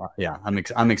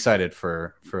 I'm excited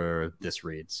for this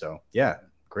read. So yeah,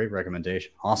 great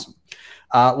recommendation. Awesome.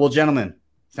 Well, gentlemen,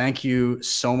 thank you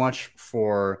so much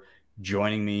for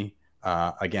joining me.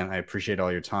 Again, I appreciate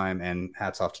all your time, and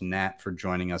hats off to Nat for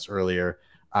joining us earlier.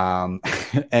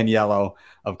 And Yellow,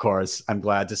 of course. I'm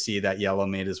glad to see that Yellow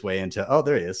made his way into. Oh,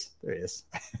 there he is.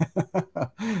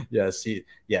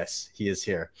 Yes, he is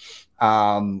here.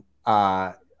 I'm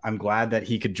glad that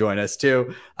he could join us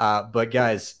too. But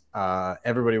guys,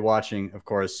 everybody watching, of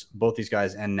course, both these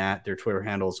guys and Nat, their Twitter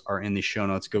handles are in the show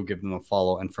notes. Go give them a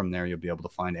follow, and from there you'll be able to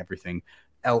find everything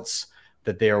else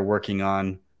that they are working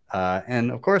on.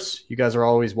 And of course, you guys are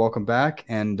always welcome back.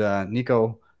 And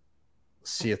Nico,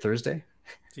 see you Thursday.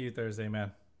 See you Thursday,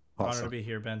 man. Awesome. Honor to be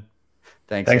here, Ben.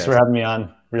 Thanks for having me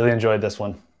on. Really enjoyed this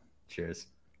one. Cheers.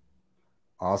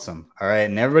 Awesome. All right.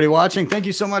 And everybody watching, thank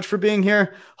you so much for being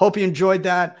here. Hope you enjoyed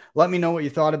that. Let me know what you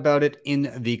thought about it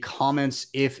in the comments.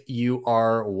 If you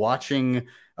are watching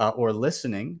or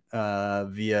listening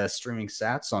via streaming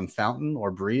sats on Fountain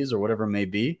or Breeze or whatever it may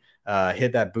be,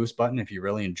 hit that boost button if you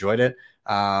really enjoyed it.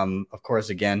 Of course,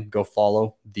 again, go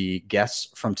follow the guests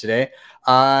from today.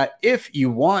 If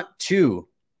you want to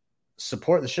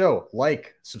support the show,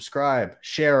 like, subscribe,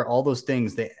 share, all those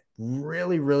things, they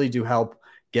really, really do help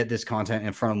get this content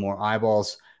in front of more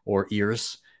eyeballs or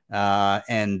ears.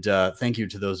 And thank you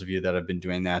to those of you that have been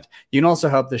doing that. You can also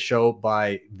help the show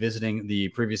by visiting the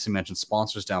previously mentioned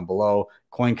sponsors down below: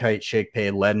 CoinKite,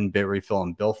 ShakePay, Ledn, BitRefill,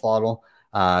 and BillFodl.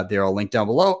 They're all linked down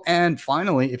below. And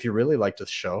finally, if you really liked the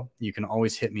show, you can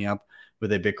always hit me up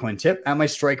with a Bitcoin tip at my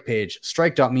Strike page,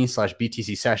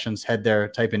 strike.me/BTC sessions. Head there,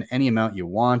 type in any amount you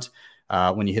want.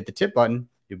 When you hit the tip button,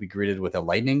 you'll be greeted with a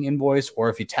Lightning invoice, or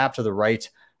if you tap to the right,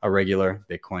 a regular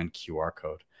Bitcoin QR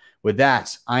code. With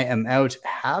that, I am out.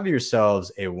 Have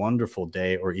yourselves a wonderful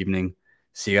day or evening.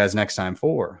 See you guys next time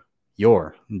for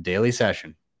your daily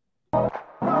session.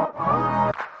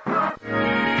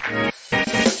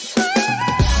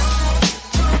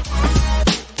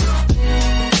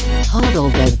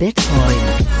 Hodl the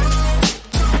Bitcoin.